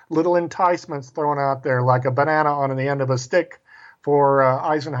little enticements thrown out there, like a banana on the end of a stick for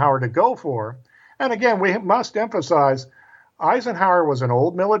Eisenhower to go for? And again, we must emphasize, Eisenhower was an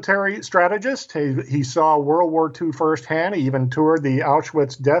old military strategist. He saw World War II firsthand. He even toured the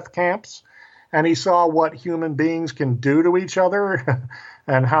Auschwitz death camps. And he saw what human beings can do to each other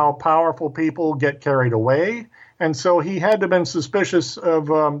and how powerful people get carried away. And so he had to have been suspicious of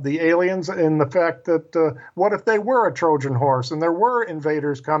the aliens in the fact that what if they were a Trojan horse and there were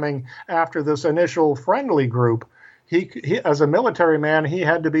invaders coming after this initial friendly group? He as a military man, he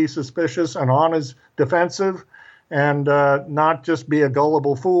had to be suspicious and on his defensive and not just be a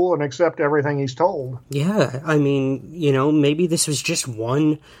gullible fool and accept everything he's told. Yeah, I mean, maybe this was just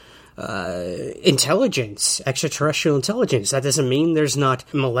one... extraterrestrial intelligence. That doesn't mean there's not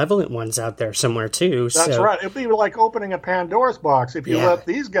malevolent ones out there somewhere too. That's right. It'd be like opening a Pandora's box. If you let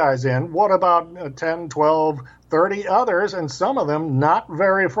these guys in, what about 10, 12, 30 others, and some of them not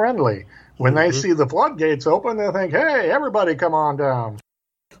very friendly? When they see the floodgates open, they think, hey, everybody come on down.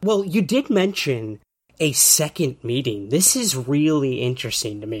 Well, you did mention a second meeting. This is really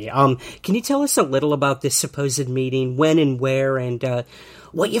interesting to me. Can you tell us a little about this supposed meeting, when and where, and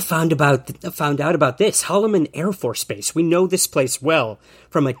what you found out about this? Holloman Air Force Base. We know this place well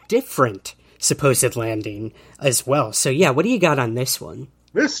from a different supposed landing as well. So yeah, what do you got on this one?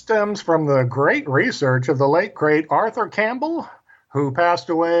 This stems from the great research of the late, great Arthur Campbell, who passed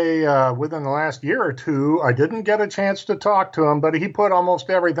away within the last year or two. I didn't get a chance to talk to him, but he put almost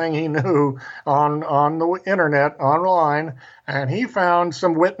everything he knew on the internet, online, and he found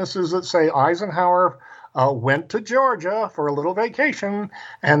some witnesses that say Eisenhower went to Georgia for a little vacation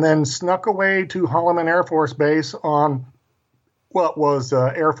and then snuck away to Holloman Air Force Base on what was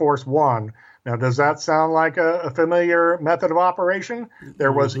Air Force One. Now, does that sound like a familiar method of operation?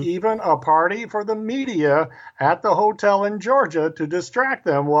 There was even a party for the media at the hotel in Georgia to distract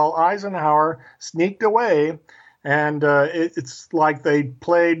them while Eisenhower sneaked away. And it's like they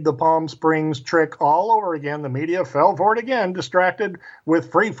played the Palm Springs trick all over again. The media fell for it again, distracted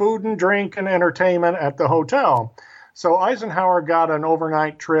with free food and drink and entertainment at the hotel. So Eisenhower got an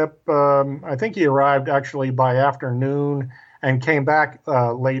overnight trip. I think he arrived actually by afternoon and came back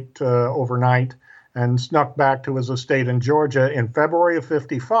late overnight. and snuck back to his estate in Georgia in February of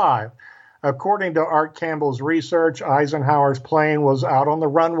 1955. According to Art Campbell's research, Eisenhower's plane was out on the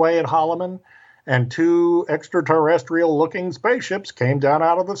runway at Holloman, and 2 extraterrestrial-looking spaceships came down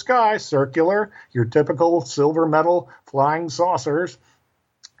out of the sky, circular, your typical silver metal flying saucers.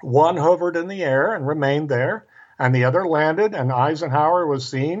 One hovered in the air and remained there, and the other landed, and Eisenhower was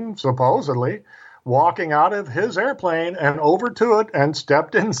seen, supposedly, walking out of his airplane and over to it and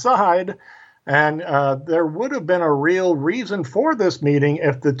stepped inside. And there would have been a real reason for this meeting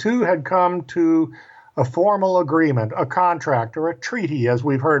if the two had come to a formal agreement, a contract, or a treaty, as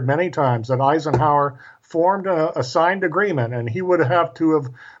we've heard many times, that Eisenhower formed a signed agreement, and he would have to have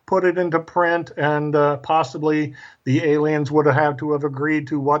put it into print, and possibly the aliens would have to have agreed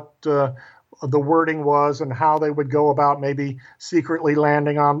to what the wording was and how they would go about maybe secretly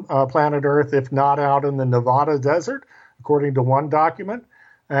landing on planet Earth, if not out in the Nevada desert, according to one document,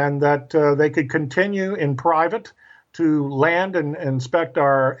 and that they could continue in private to land and inspect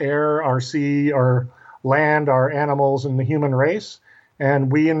our air, our sea, our land, our animals, and the human race.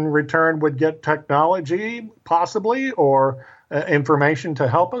 And we, in return, would get technology, possibly, or information to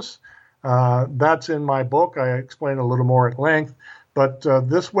help us. That's in my book. I explain a little more at length. But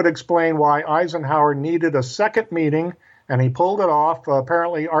this would explain why Eisenhower needed a second meeting, and he pulled it off.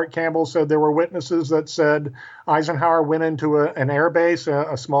 Apparently, Art Campbell said there were witnesses that said Eisenhower went into an air base,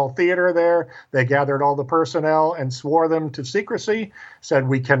 a small theater there. They gathered all the personnel and swore them to secrecy, said,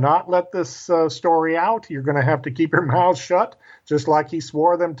 we cannot let this story out. You're going to have to keep your mouths shut, just like he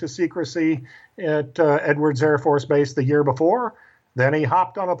swore them to secrecy at Edwards Air Force Base the year before. Then he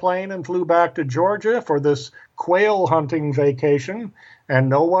hopped on a plane and flew back to Georgia for this quail hunting vacation, and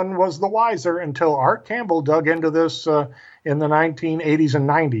no one was the wiser until Art Campbell dug into this in the 1980s and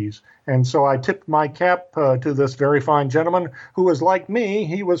 90s. And so I tipped my cap to this very fine gentleman who was like me.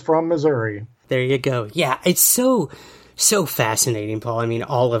 He was from Missouri. There you go. Yeah, it's so fascinating, Paul. I mean,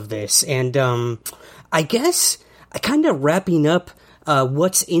 all of this. And I guess kind of wrapping up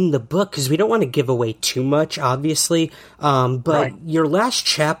what's in the book, because we don't want to give away too much, obviously. But right. Your last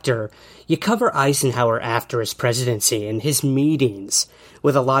chapter, you cover Eisenhower after his presidency and his meetings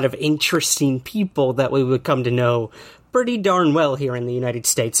with a lot of interesting people that we would come to know pretty darn well here in the United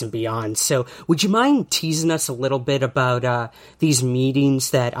States and beyond. So would you mind teasing us a little bit about these meetings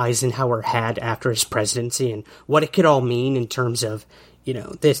that Eisenhower had after his presidency and what it could all mean in terms of, you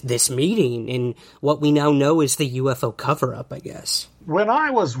know, this meeting and what we now know is the UFO cover-up, I guess? When I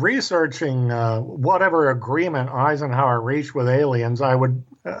was researching whatever agreement Eisenhower reached with aliens, I would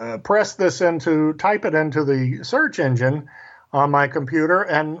type it into the search engine on my computer,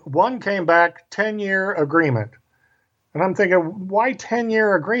 and one came back 10-year agreement. And I'm thinking, why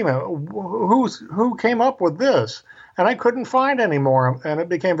 10-year agreement? Who came up with this? And I couldn't find any more, and it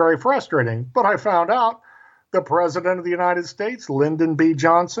became very frustrating. But I found out the President of the United States, Lyndon B.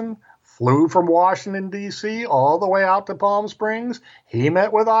 Johnson, flew from Washington, D.C. all the way out to Palm Springs. He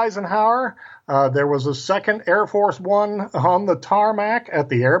met with Eisenhower. There was a second Air Force One on the tarmac at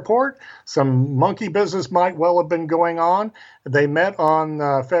the airport. Some monkey business might well have been going on. They met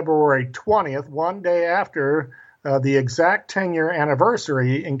on February 20th, one day after the exact 10-year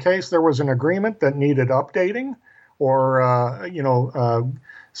anniversary, in case there was an agreement that needed updating or,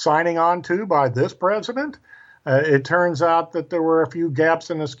 signing on to by this president. It turns out that there were a few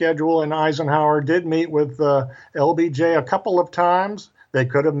gaps in the schedule, and Eisenhower did meet with LBJ a couple of times. They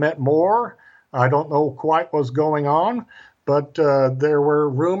could have met more. I don't know quite what's going on, but there were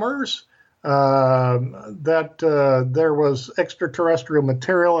rumors that there was extraterrestrial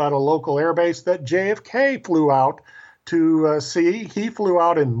material at a local airbase that JFK flew out to see. He flew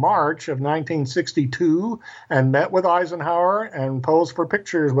out in March of 1962 and met with Eisenhower and posed for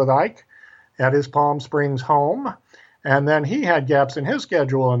pictures with Ike at his Palm Springs home. And then he had gaps in his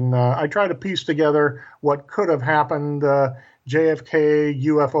schedule, and I tried to piece together what could have happened. JFK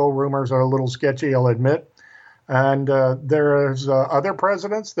UFO rumors are a little sketchy, I'll admit. And there's other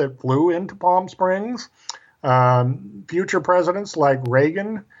presidents that flew into Palm Springs, future presidents like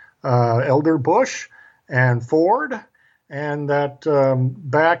Reagan, Elder Bush, and Ford, and that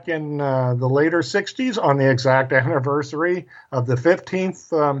back in the later 60s, on the exact anniversary of the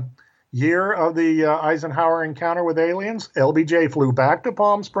 15th year of the Eisenhower encounter with aliens, LBJ flew back to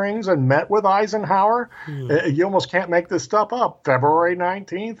Palm Springs and met with Eisenhower. You almost can't make this stuff up. February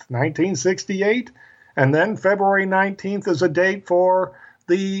 19th, 1968. And then February 19th is a date for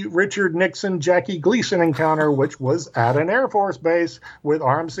the Richard Nixon, Jackie Gleason encounter, which was at an Air Force base with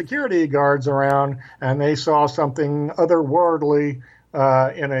armed security guards around, and they saw something otherworldly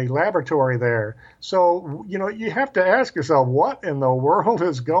in a laboratory there. So, you have to ask yourself, what in the world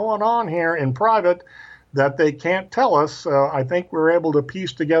is going on here in private that they can't tell us? I think we're able to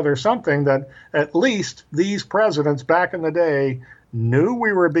piece together something that at least these presidents back in the day knew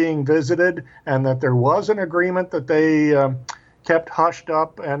we were being visited, and that there was an agreement that they kept hushed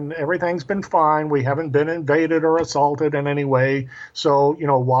up, and everything's been fine. We haven't been invaded or assaulted in any way. So,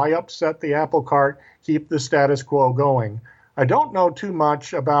 why upset the apple cart? Keep the status quo going. I don't know too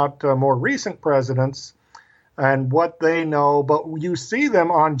much about more recent presidents and what they know, but you see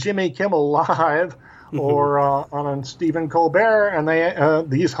them on Jimmy Kimmel Live or on Stephen Colbert,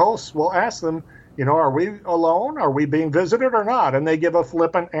 and these hosts will ask them, are we alone? Are we being visited or not? And they give a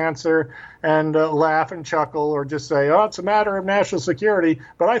flippant answer and laugh and chuckle, or just say, it's a matter of national security.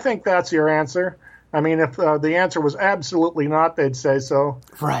 But I think that's your answer. I mean, if the answer was absolutely not, they'd say so.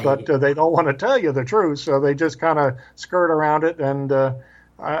 Right. But they don't want to tell you the truth, so they just kind of skirt around it. And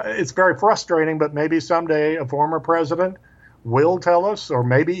it's very frustrating, but maybe someday a former president will tell us, or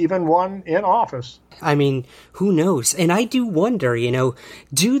maybe even one in office. I mean, who knows? And I do wonder,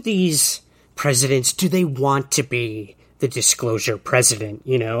 do these presidents, do they want to be the disclosure president?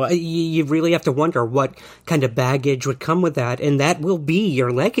 You really have to wonder what kind of baggage would come with that, and that will be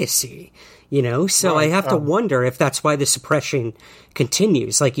your legacy, So right. I have to wonder if that's why the suppression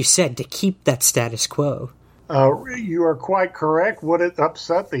continues, like you said, to keep that status quo. You are quite correct. Would it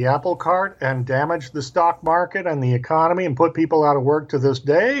upset the apple cart and damage the stock market and the economy and put people out of work to this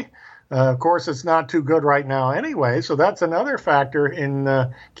day? Of course, it's not too good right now anyway, so that's another factor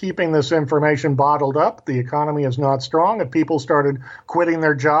in keeping this information bottled up. The economy is not strong. If people started quitting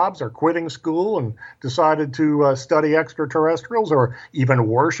their jobs or quitting school and decided to study extraterrestrials or even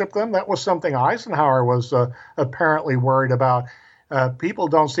worship them, that was something Eisenhower was apparently worried about. People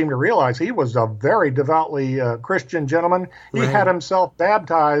don't seem to realize he was a very devoutly Christian gentleman. He Right. had himself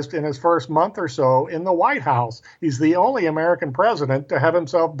baptized in his first month or so in the White House. He's the only American president to have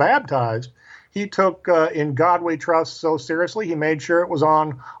himself baptized. He took In God We Trust so seriously, he made sure it was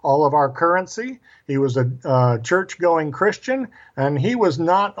on all of our currency. He was a church-going Christian, and he was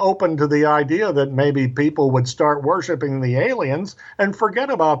not open to the idea that maybe people would start worshiping the aliens and forget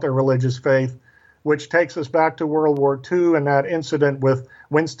about their religious faith, which takes us back to World War II and that incident with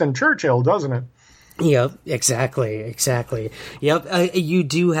Winston Churchill, doesn't it? Yep, exactly. Yep, you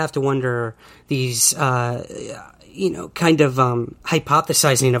do have to wonder these, kind of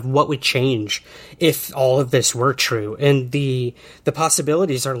hypothesizing of what would change if all of this were true, and the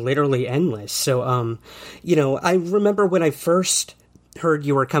possibilities are literally endless. So, I remember when I first heard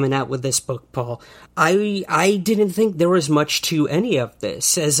you were coming out with this book, Paul, I didn't think there was much to any of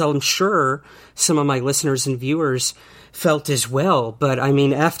this, as I'm sure some of my listeners and viewers felt as well. But I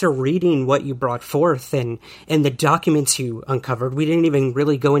mean, after reading what you brought forth and the documents you uncovered, we didn't even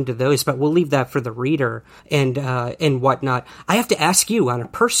really go into those, but we'll leave that for the reader and whatnot. I have to ask you on a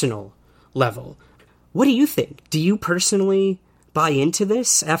personal level, what do you think? Do you personally buy into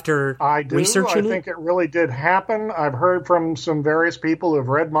this after researching it? I think it really did happen. I've heard from some various people who've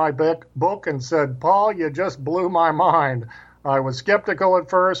read my book and said, Paul, you just blew my mind. I was skeptical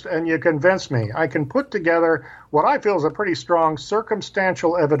at first, and you convinced me. I can put together what I feel is a pretty strong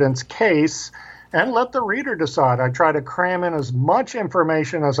circumstantial evidence case and let the reader decide. I try to cram in as much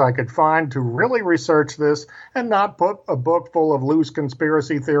information as I could find to really research this and not put a book full of loose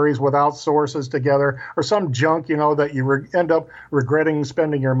conspiracy theories without sources together or some junk, that you end up regretting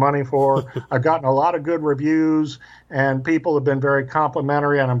spending your money for. I've gotten a lot of good reviews, and people have been very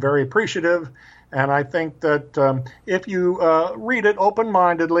complimentary, and I'm very appreciative. And I think that if you read it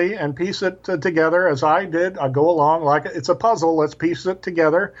open-mindedly and piece it together, as I did, I go along like it's a puzzle. Let's piece it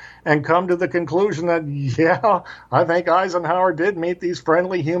together and come to the conclusion that, yeah, I think Eisenhower did meet these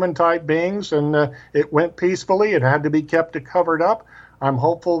friendly human-type beings, and it went peacefully. It had to be kept covered up. I'm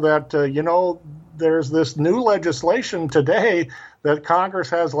hopeful that, there's this new legislation today that Congress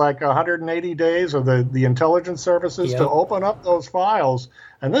has like 180 days, or the intelligence services, to open up those files.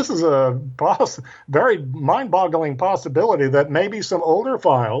 And this is a very mind-boggling possibility that maybe some older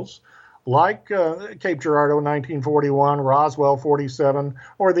files, like Cape Girardeau 1941, Roswell 47,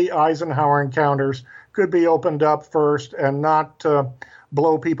 or the Eisenhower encounters, could be opened up first and not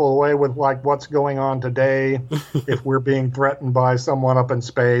blow people away with like what's going on today if we're being threatened by someone up in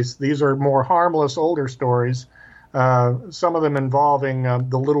space. These are more harmless older stories, some of them involving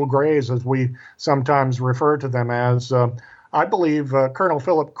the little grays, as we sometimes refer to them as. I believe Colonel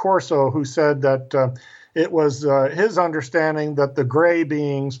Philip Corso, who said that it was his understanding that the gray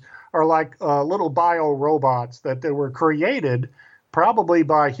beings are like little bio-robots, that they were created, but they were not born. They were created, and they were created to serve humans. And probably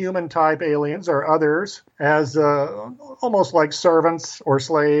by human-type aliens or others, as almost like servants or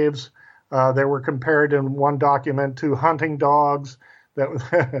slaves. They were compared in one document to hunting dogs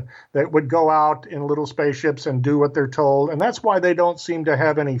that that would go out in little spaceships and do what they're told. And that's why they don't seem to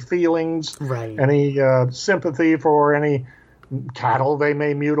have any feelings, any sympathy for any cattle they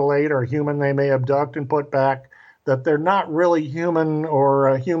may mutilate or human they may abduct and put back, that they're not really human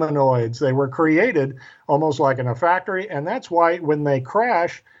or humanoids. They were created almost like in a factory. And that's why when they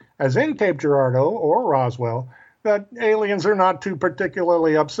crash, as in Cape Girardeau or Roswell, that aliens are not too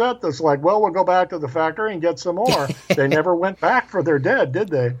particularly upset. That's like, well, we'll go back to the factory and get some more. They never went back for their dead, did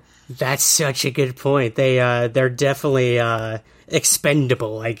they? That's such a good point. They're definitely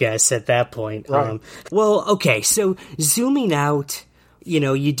expendable, I guess, at that point. Right. Well, okay, so zooming out,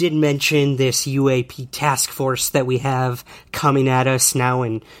 you did mention this UAP task force that we have coming at us now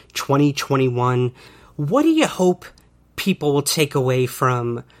in 2021. What do you hope people will take away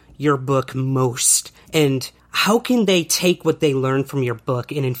from your book most? And how can they take what they learned from your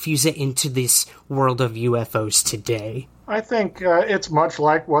book and infuse it into this world of UFOs today? I think it's much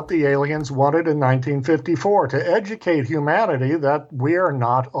like what the aliens wanted in 1954, to educate humanity that we are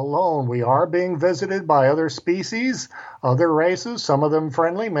not alone. We are being visited by other species, other races, some of them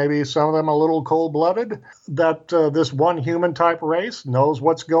friendly, maybe some of them a little cold-blooded, that this one human-type race knows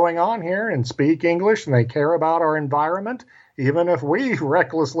what's going on here and speak English, and they care about our environment, even if we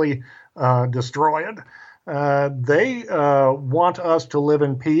recklessly destroy it. They want us to live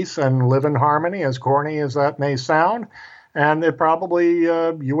in peace and live in harmony, as corny as that may sound. And it probably,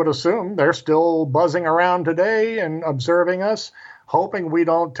 you would assume, they're still buzzing around today and observing us, hoping we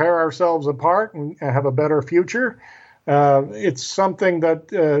don't tear ourselves apart and have a better future. It's something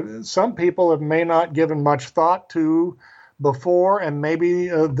that some people have may not given much thought to before, and maybe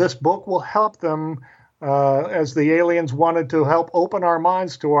this book will help them, as the aliens wanted to help open our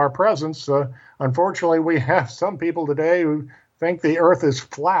minds to our presence. Unfortunately, we have some people today who think the Earth is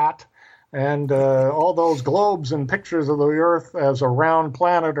flat, and all those globes and pictures of the Earth as a round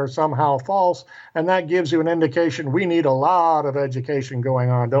planet are somehow false. And that gives you an indication we need a lot of education going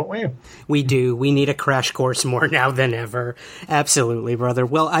on, don't we? We do. We need a crash course more now than ever. Absolutely, brother.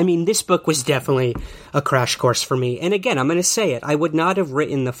 Well, I mean, this book was definitely a crash course for me. And again, I'm going to say it. I would not have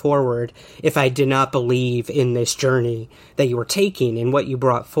written the foreword if I did not believe in this journey that you were taking and what you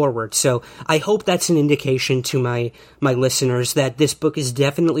brought forward. So I hope that's an indication to my listeners that this book is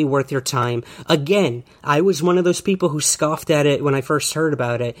definitely worth your time. Again, I was one of those people who scoffed at it when I first heard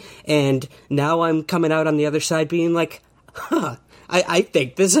about it, and now I'm coming out on the other side being like, I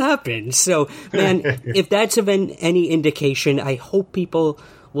think this happened. So, man, if that's of any indication, I hope people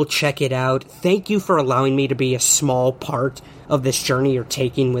will check it out. Thank you for allowing me to be a small part of this journey you're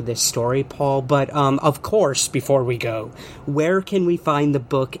taking with this story, Paul. But, of course, before we go, where can we find the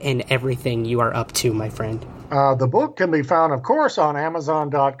book and everything you are up to, my friend? The book can be found, of course, on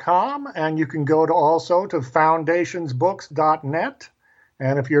Amazon.com, and you can go also to foundationsbooks.net.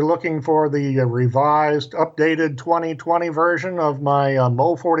 And if you're looking for the revised, updated 2020 version of my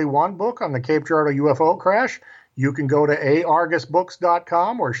Mo 41 book on the Cape Girardeau UFO crash, you can go to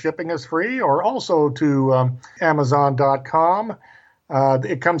aargusbooks.com, where shipping is free, or also to Amazon.com.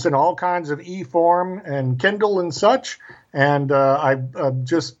 It comes in all kinds of e-form and Kindle and such. And I'm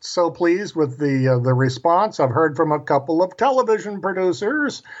just so pleased with the response. I've heard from a couple of television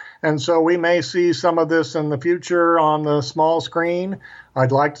producers, and so we may see some of this in the future on the small screen.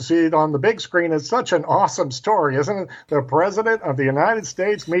 I'd like to see it on the big screen. It's such an awesome story, isn't it? The President of the United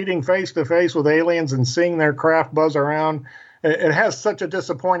States meeting face-to-face with aliens and seeing their craft buzz around. It has such a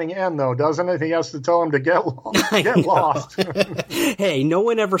disappointing end, though, doesn't it? He has to tell him to get lost. Hey, no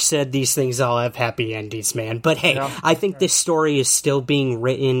one ever said these things all have happy endings, man. But hey, yeah. I think this story is still being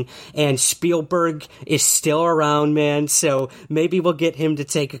written, and Spielberg is still around, man. So maybe we'll get him to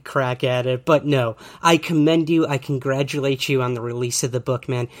take a crack at it. But no, I commend you. I congratulate you on the release of the book,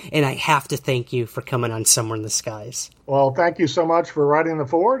 man. And I have to thank you for coming on Somewhere in the Skies. Well, thank you so much for writing the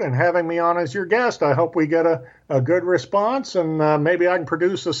foreword and having me on as your guest. I hope we get a good response, and maybe I can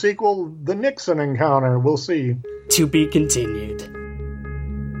produce a sequel, The Nixon Encounter. We'll see. To be continued.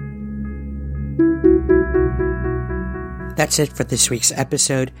 That's it for this week's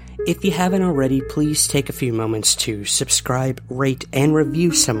episode. If you haven't already, please take a few moments to subscribe, rate, and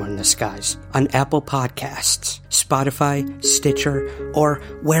review Somewhere in the Skies on Apple Podcasts, Spotify, Stitcher, or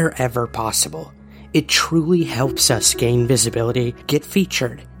wherever possible. It truly helps us gain visibility, get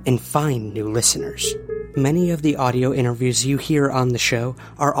featured, and find new listeners. Many of the audio interviews you hear on the show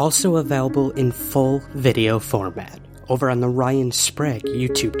are also available in full video format over on the Ryan Sprague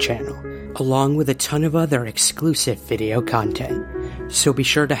YouTube channel, along with a ton of other exclusive video content. So be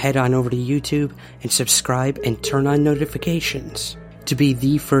sure to head on over to YouTube and subscribe and turn on notifications to be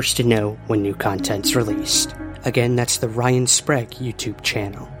the first to know when new content's released. Again, that's the Ryan Sprague YouTube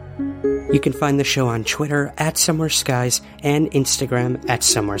channel. You can find the show on Twitter at Somewhere Skies and Instagram at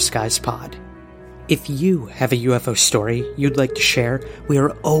Somewhere Skies Pod. If you have a UFO story you'd like to share, we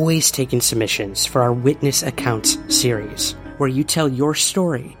are always taking submissions for our Witness Accounts series, where you tell your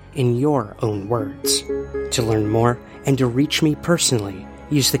story in your own words. To learn more and to reach me personally,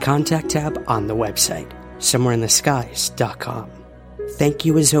 use the contact tab on the website, somewhereintheskies.com. Thank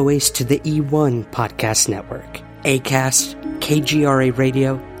you as always to the E1 Podcast Network, Acast, KGRA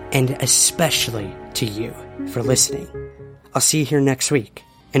Radio, and especially to you for listening. I'll see you here next week.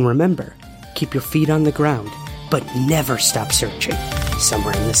 And remember, keep your feet on the ground, but never stop searching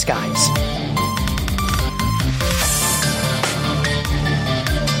somewhere in the skies.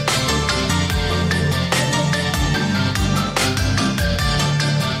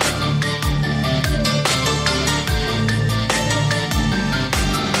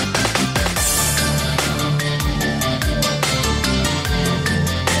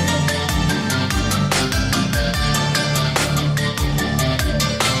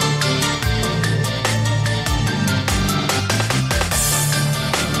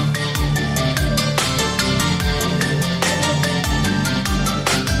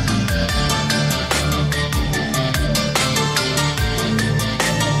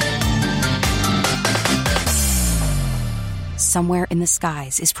 Somewhere in the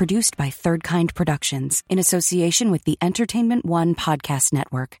Skies is produced by Third Kind Productions in association with the Entertainment One Podcast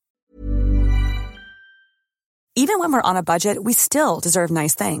Network. Even when we're on a budget, we still deserve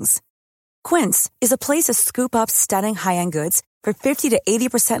nice things. Quince is a place to scoop up stunning high-end goods for 50 to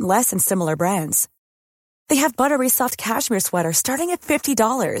 80% less than similar brands. They have buttery soft cashmere sweaters starting at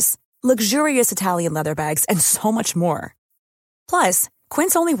 $50, luxurious Italian leather bags, and so much more. Plus,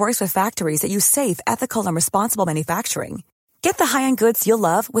 Quince only works with factories that use safe, ethical, and responsible manufacturing. Get the high-end goods you'll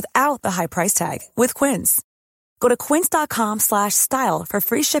love without the high price tag with Quince. Go to quince.com/style for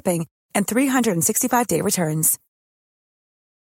free shipping and 365-day returns.